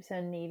earthships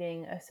and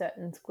needing a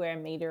certain square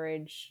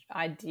meterage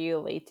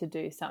ideally to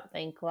do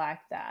something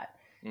like that.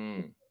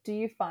 Do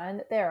you find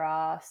that there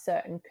are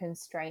certain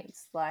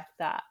constraints like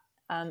that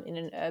in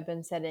an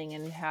urban setting,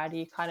 and how do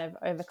you kind of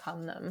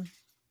overcome them?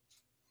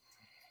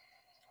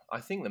 I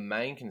think the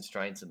main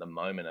constraints at the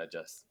moment are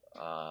just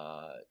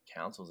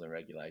councils and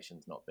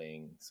regulations not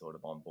being sort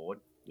of on board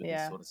with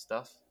this sort of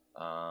stuff.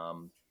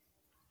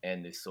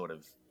 And this sort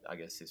of, I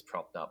guess, this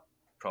propped up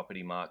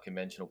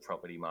conventional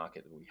property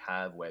market that we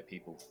have, where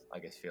people, I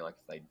guess, feel like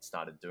if they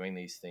started doing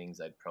these things,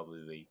 they'd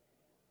probably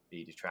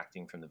be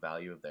detracting from the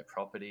value of their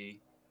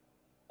property.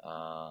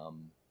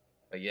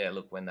 But yeah,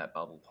 look, when that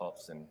bubble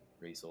pops and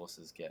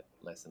resources get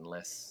less and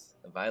less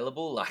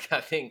available, like,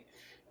 I think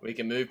we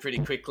can move pretty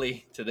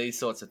quickly to these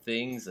sorts of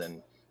things,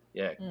 and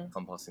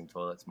composting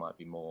toilets might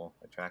be more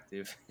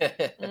attractive.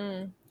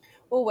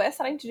 Well, we're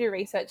starting to do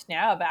research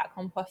now about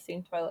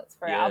composting toilets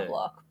for our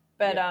block,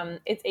 but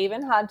it's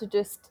even hard to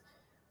just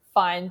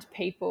find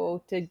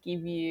people to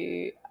give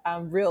you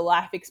real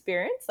life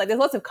experience. Like, there's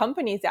lots of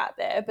companies out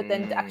there, but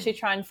then to actually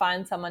try and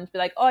find someone to be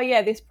like, oh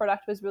yeah, this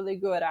product was really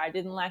good, I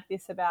didn't like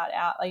this about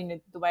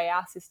the way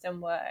our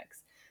system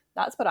works.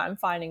 That's what I'm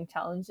finding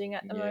challenging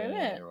at the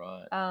moment.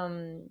 Right.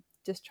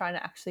 Just trying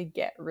to actually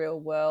get real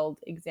world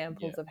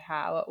examples of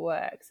how it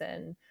works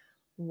and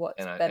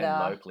what's better.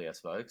 And locally, I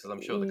suppose, because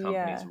I'm sure the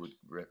companies would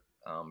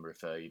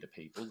refer you to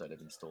people that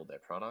have installed their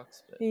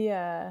products. But...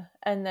 Yeah.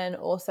 And then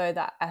also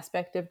that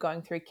aspect of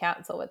going through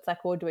council. It's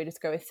like, well, do we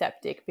just go with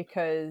septic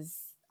because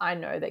I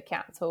know that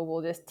council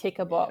will just tick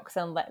a box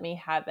and let me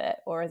have it?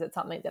 Or is it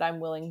something that I'm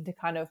willing to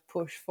kind of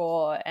push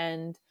for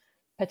and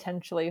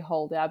potentially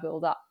hold our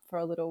build up for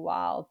a little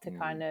while to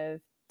kind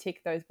of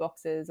tick those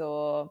boxes?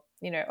 Or,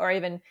 or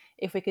even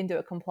if we can do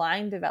a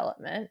complying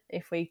development,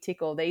 if we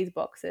tick all these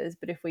boxes,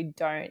 but if we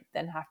don't,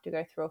 then have to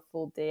go through a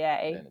full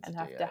DA and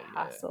have to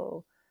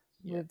hassle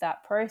with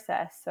that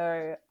process.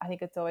 So I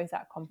think it's always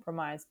that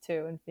compromise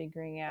too, and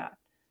figuring out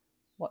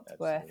what's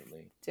worth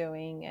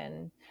doing.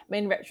 And I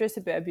mean, retro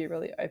suburbia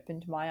really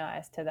opened my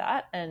eyes to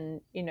that,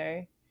 and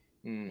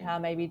how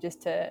maybe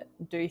just to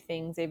do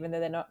things even though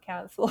they're not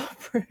council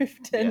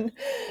approved, and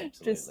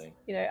just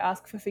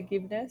ask for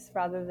forgiveness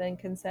rather than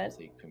consent.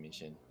 Seek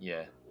permission.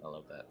 I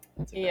love that.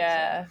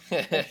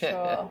 For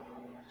sure.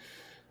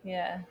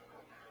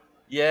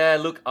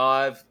 Look,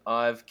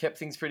 I've kept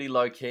things pretty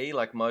low key.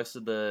 Like, most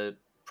of the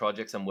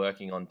projects I'm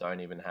working on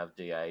don't even have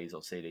DAs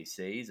or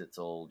CDCs. It's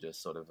all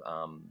just sort of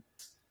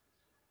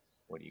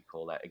what do you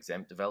call that,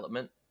 exempt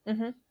development.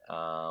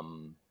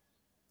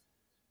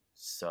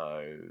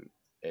 So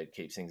it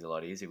keeps things a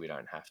lot easier. We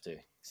don't have to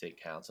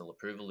seek council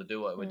approval to do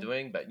what we're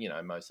doing, but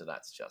most of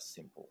that's just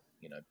simple,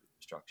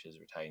 structures,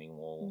 retaining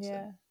walls,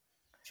 and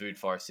food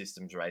forest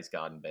systems, raised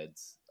garden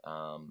beds.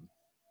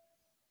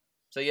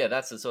 So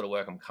that's the sort of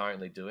work I'm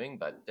currently doing,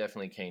 but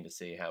definitely keen to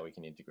see how we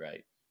can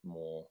integrate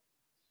more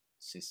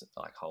system,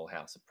 like whole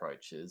house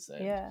approaches.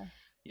 And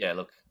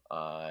look,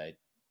 I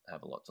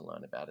have a lot to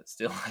learn about it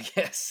still, I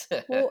guess.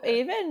 Well,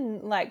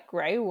 even like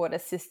grey water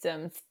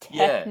systems,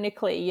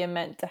 technically you're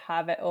meant to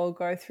have it all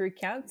go through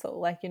council.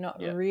 Like, you're not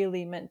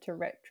really meant to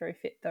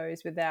retrofit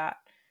those without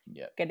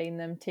getting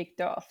them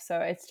ticked off. So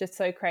it's just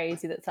so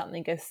crazy that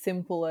something as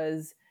simple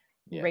as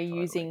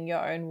reusing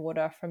your own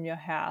water from your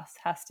house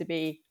has to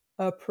be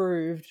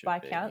approved by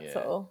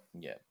council.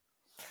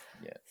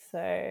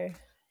 So,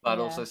 but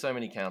also so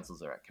many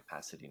councils are at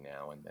capacity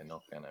now, and they're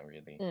not going to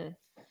really.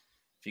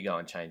 If you go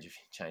and change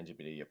a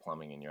bit of your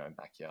plumbing in your own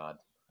backyard,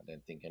 I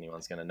don't think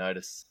anyone's going to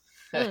notice.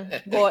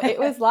 Well, it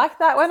was like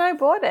that when I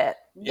bought it.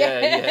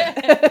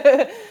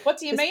 What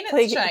do you mean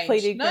it's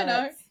changed?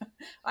 No,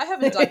 I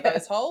haven't dug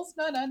those holes.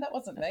 No, that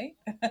wasn't me.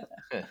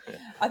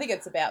 I think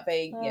it's about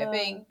being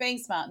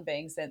smart and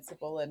being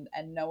sensible, and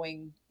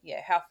knowing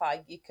how far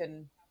you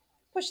can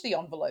push the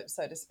envelope,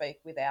 so to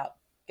speak, without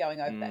going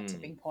over that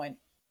tipping point.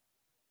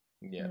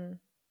 Well,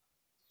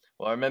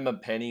 I remember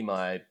Penny,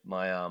 my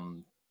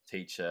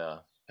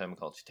teacher,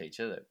 permaculture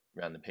teacher that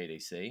ran the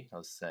PDC. I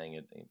was saying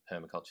at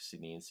Permaculture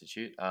Sydney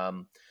Institute.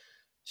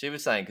 She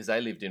was saying, because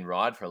they lived in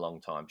Ryde for a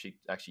long time, she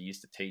actually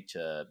used to teach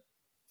at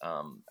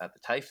the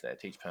TAFE there,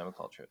 teach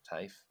permaculture at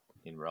TAFE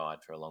in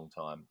Ryde for a long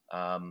time.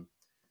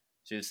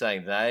 She was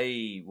saying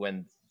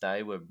when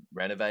they were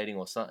renovating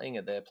or something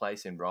at their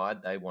place in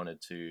Ryde, they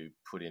wanted to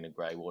put in a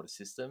grey water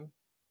system.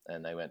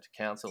 And they went to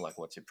council, like,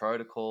 what's your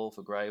protocol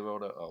for grey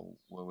water? Oh,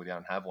 well, we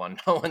don't have one.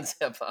 No one's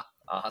ever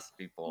asked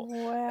before.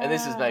 Wow. And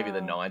this is maybe the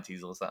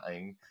 90s or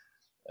something.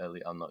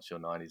 Early, I'm not sure,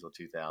 90s or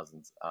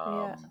 2000s.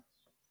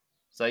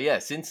 So,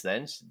 since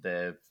then,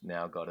 they've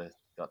now got a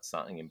got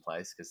something in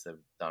place because they've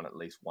done at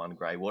least one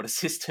grey water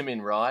system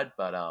in Ryde.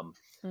 But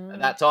at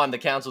that time, the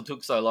council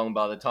took so long.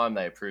 By the time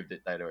they approved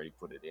it, they'd already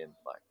put it in.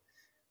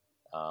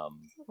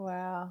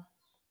 Wow.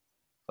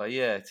 But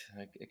yeah,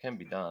 it can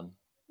be done.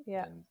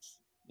 Yeah. And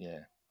yeah,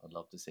 I'd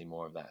love to see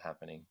more of that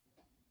happening.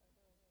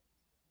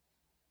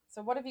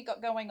 So what have you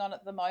got going on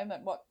at the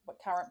moment? What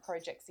current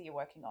projects are you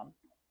working on?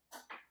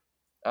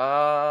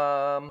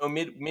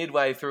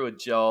 Midway through a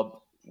job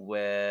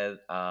where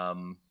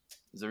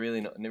there's a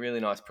really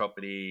nice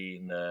property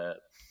in the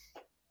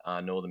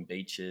Northern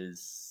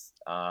Beaches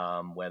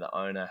where the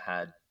owner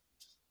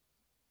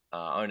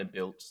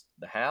built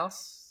the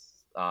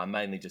house,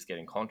 mainly just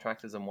getting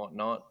contractors and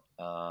whatnot,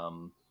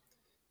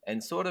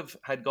 and sort of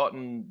had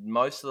gotten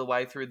most of the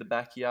way through the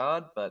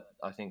backyard, but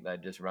I think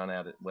they'd just run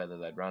out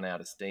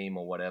of steam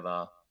or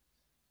whatever.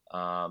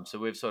 So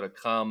we've sort of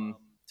come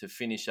to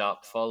finish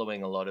up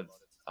following a lot of,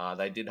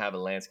 they did have a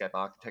landscape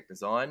architect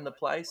design the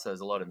place. So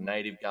there's a lot of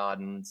native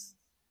gardens,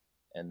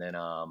 and then,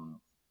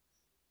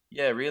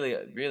 really,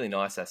 really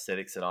nice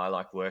aesthetics that I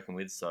like working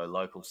with. So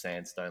local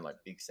sandstone, like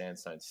big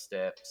sandstone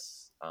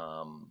steps,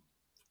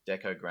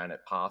 deco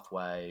granite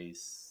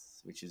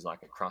pathways, which is like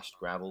a crushed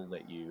gravel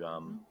that you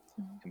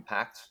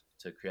compact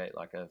to create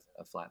like a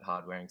flat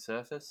hard wearing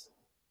surface.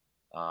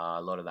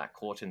 A lot of that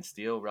Corten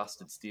steel,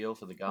 rusted steel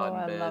for the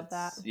garden beds. I love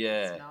that.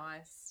 Yeah, that's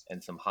nice.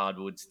 And some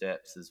hardwood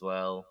steps as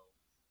well.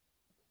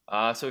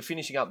 So we're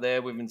finishing up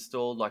there. We've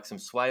installed like some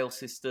swale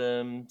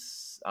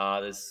systems.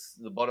 There's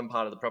the bottom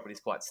part of the property is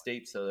quite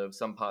steep, so there were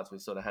some parts we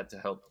sort of had to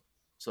help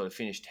sort of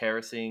finish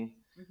terracing.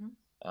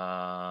 So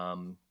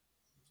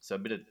a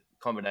bit of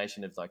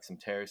combination of like some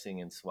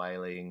terracing and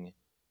swaling,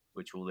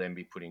 which will then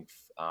be putting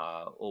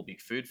all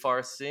big food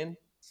forests in.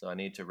 So I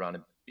need to run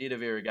a bit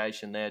of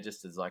irrigation there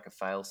just as like a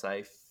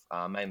fail-safe,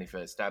 mainly for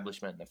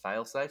establishment and a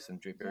fail-safe, some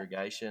drip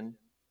irrigation.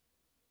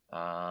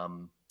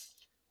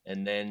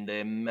 And then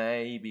there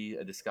may be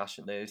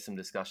there's some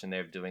discussion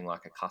there of doing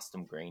like a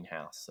custom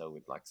greenhouse. So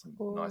with like some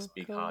nice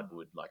big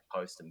hardwood, like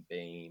post and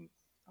beam,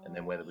 and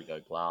then whether we go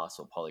glass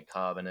or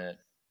polycarbonate.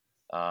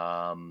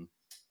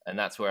 And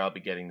that's where I'll be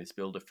getting this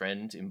builder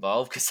friend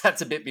involved because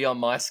that's a bit beyond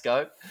my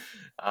scope.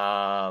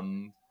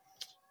 And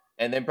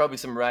then probably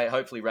some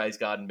hopefully raised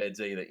garden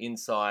beds either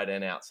inside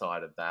and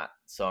outside of that.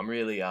 So I'm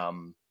really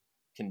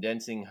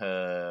condensing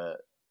her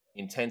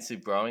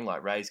intensive growing,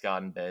 like raised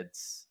garden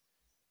beds,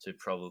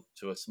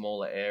 to a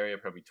smaller area,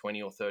 probably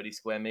 20 or 30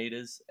 square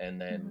meters, and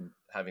then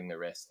having the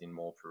rest in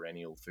more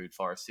perennial food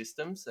forest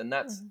systems. And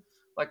that's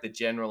like the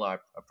general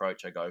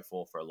approach I go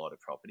for a lot of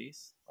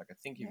properties. Like I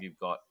think if you've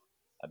got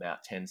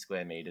about 10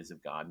 square meters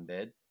of garden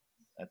bed,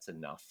 that's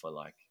enough for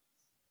like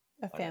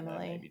a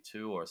family, maybe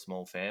two, or a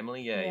small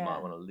family. Yeah, you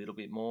might want a little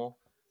bit more.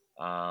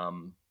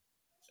 And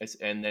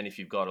then if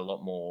you've got a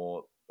lot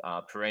more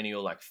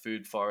perennial, like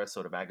food forest,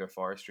 sort of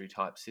agroforestry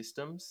type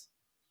systems,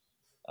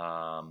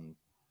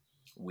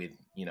 with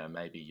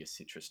maybe your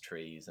citrus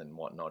trees and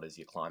whatnot as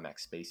your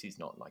climax species,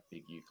 not like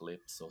big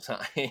eucalypts or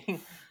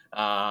something.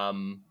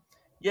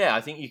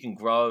 I think you can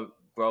grow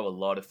a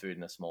lot of food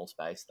in a small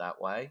space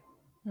that way.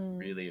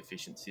 Really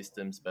efficient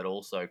systems, but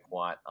also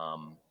quite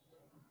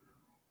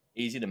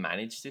easy to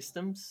manage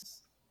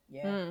systems.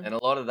 And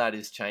a lot of that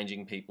is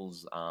changing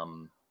people's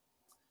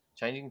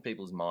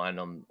mind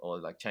on, or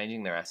like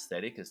changing their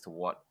aesthetic as to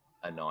what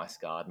a nice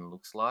garden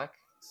looks like.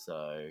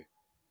 So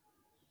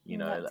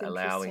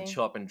allowing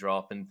chop and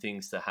drop and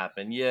things to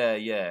happen.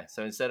 Yeah.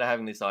 So instead of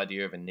having this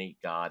idea of a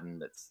neat garden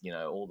that's,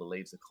 all the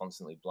leaves are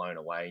constantly blown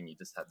away and you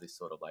just have this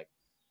sort of like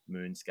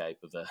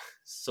moonscape of a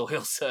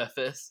soil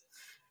surface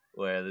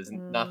where there's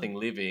nothing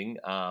living,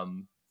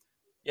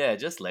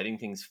 just letting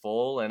things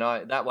fall. And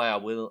I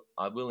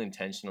will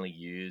intentionally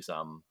use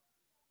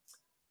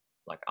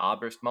like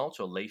arborist mulch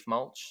or leaf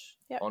mulch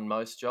on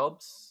most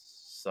jobs.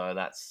 So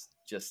that's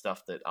just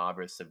stuff that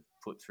arborists have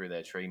put through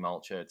their tree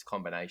mulcher. It's a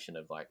combination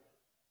of like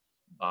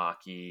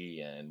barky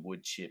and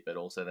wood chip, but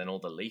also then all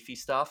the leafy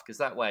stuff, because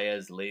that way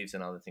as leaves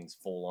and other things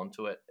fall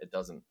onto it, it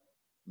doesn't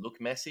look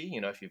messy.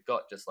 If you've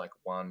got just like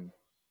one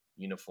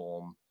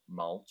uniform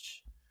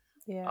mulch,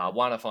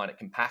 I find it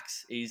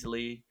compacts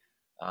easily,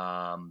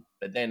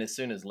 but then as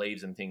soon as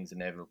leaves and things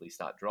inevitably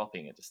start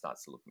dropping, it just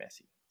starts to look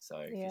messy. So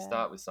if you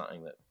start with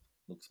something that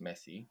looks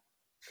messy,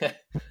 it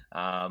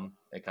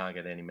can't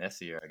get any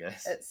messier, I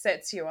guess. It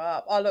sets you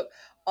up. Oh, look,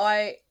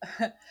 I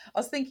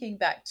was thinking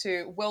back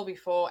to well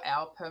before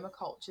our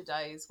permaculture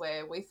days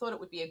where we thought it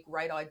would be a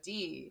great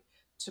idea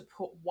to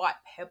put white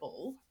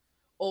pebble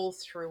all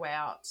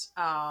throughout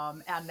our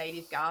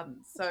native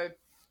gardens. So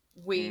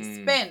we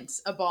spent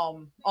a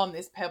bomb on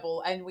this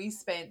pebble and we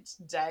spent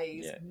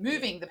days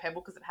moving the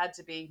pebble because it had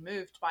to be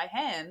moved by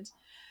hand.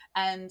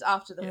 And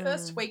after the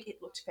first week,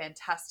 it looked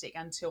fantastic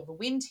until the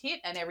wind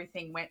hit and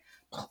everything went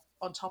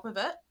on top of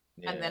it.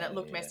 And then it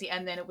looked messy.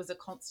 And then it was a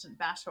constant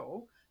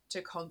battle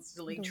to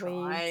constantly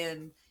try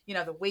and,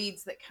 the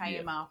weeds that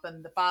came up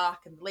and the bark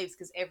and the leaves,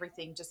 because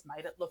everything just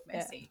made it look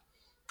messy.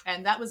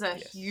 And that was a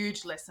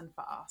huge lesson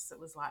for us. It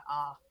was like,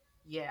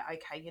 yeah,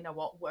 okay, you know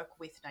what, work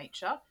with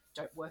nature,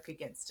 don't work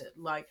against it.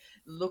 Like,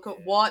 look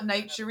at what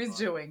nature is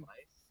doing.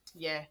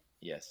 Yeah.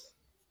 Yes.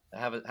 They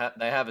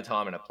have a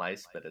time and a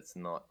place, but it's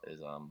not as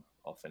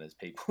often as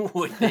people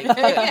would think.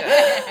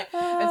 Yeah.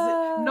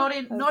 Not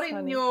in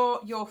funny.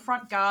 your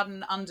front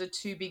garden under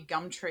two big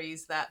gum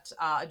trees that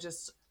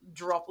just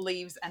drop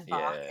leaves and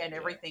bark and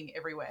everything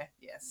everywhere.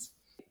 Yes.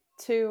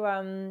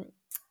 To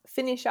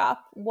finish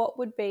up, what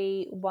would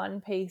be one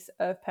piece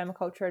of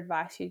permaculture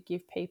advice you'd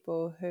give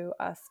people who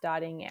are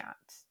starting out?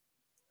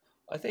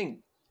 I think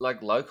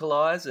like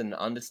localize and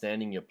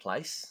understanding your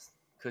place,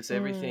 because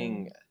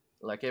everything,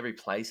 like every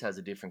place has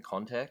a different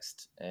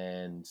context,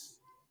 and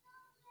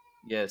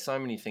so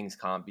many things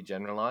can't be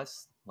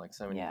generalized. Like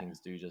so many things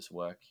do just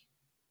work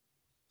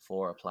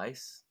for a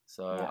place.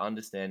 So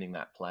understanding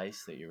that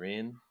place that you're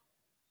in,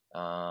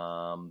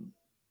 and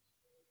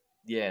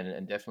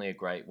definitely a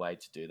great way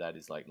to do that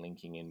is like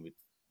linking in with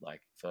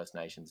like First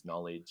Nations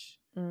knowledge,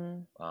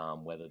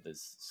 whether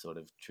there's sort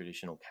of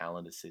traditional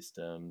calendar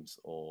systems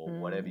or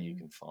whatever you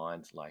can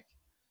find. Like,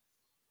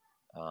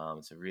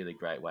 it's a really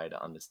great way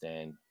to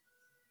understand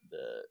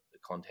the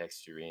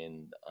context you're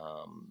in,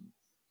 the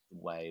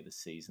way the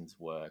seasons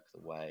work,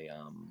 the way,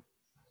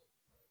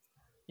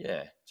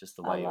 just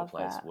the way your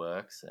place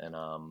works, and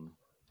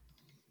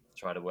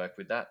try to work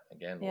with that.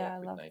 Again,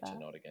 work with nature,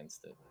 not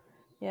against it.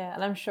 Yeah,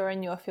 and I'm sure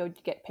in your field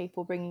you get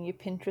people bringing you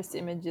Pinterest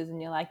images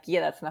and you're like,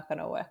 yeah, that's not going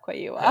to work where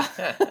you are.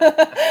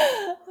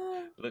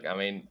 Look, I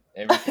mean,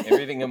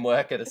 everything can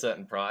work at a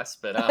certain price,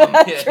 but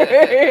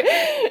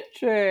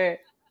True.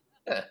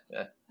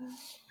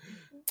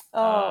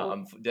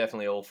 I'm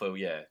definitely all for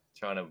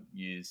trying to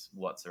use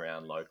what's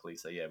around locally.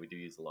 So we do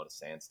use a lot of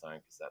sandstone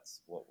because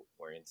that's what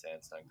we're in,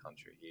 sandstone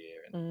country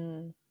here,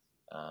 and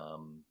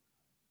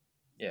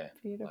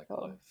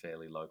beautiful, like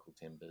fairly local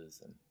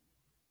timbers and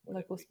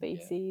local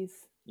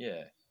species.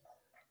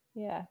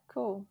 Yeah,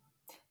 cool.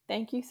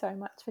 Thank you so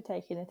much for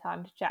taking the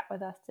time to chat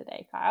with us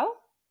today, Kyle.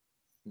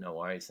 No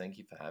worries. Thank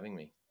you for having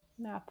me.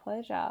 My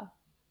pleasure.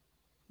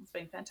 It's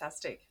been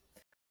fantastic.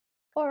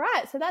 All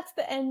right, so that's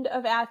the end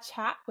of our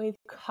chat with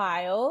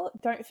Kyle.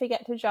 Don't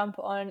forget to jump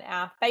on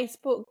our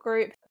Facebook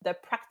group, the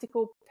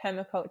Practical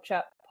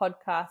Permaculture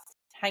Podcast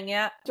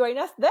Hangout. Join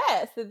us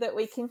there so that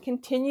we can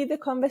continue the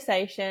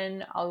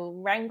conversation. I'll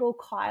wrangle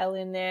Kyle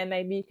in there.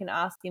 Maybe you can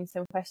ask him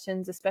some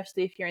questions,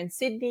 especially if you're in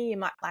Sydney. You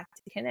might like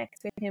to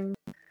connect with him.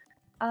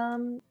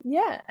 And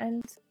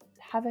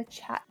have a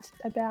chat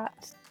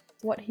about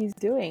what he's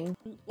doing.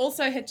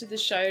 Also head to the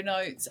show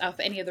notes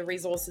for any of the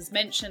resources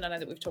mentioned. I know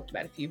that we've talked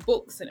about a few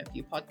books and a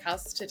few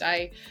podcasts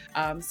today.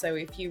 So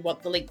if you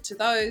want the link to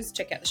those,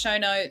 check out the show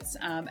notes.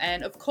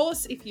 And of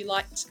course, if you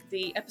liked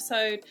the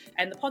episode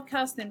and the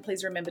podcast, then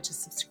please remember to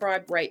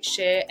subscribe, rate,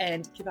 share,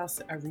 and give us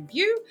a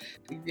review.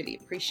 We really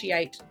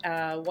appreciate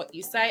what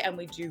you say, and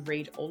we do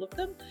read all of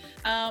them.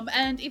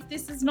 And if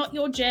this is not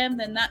your jam,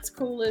 then that's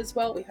cool as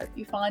well. We hope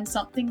you find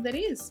something that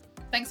is.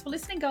 Thanks for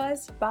listening,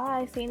 guys.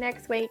 Bye. See you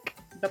next week.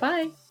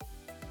 Bye-bye.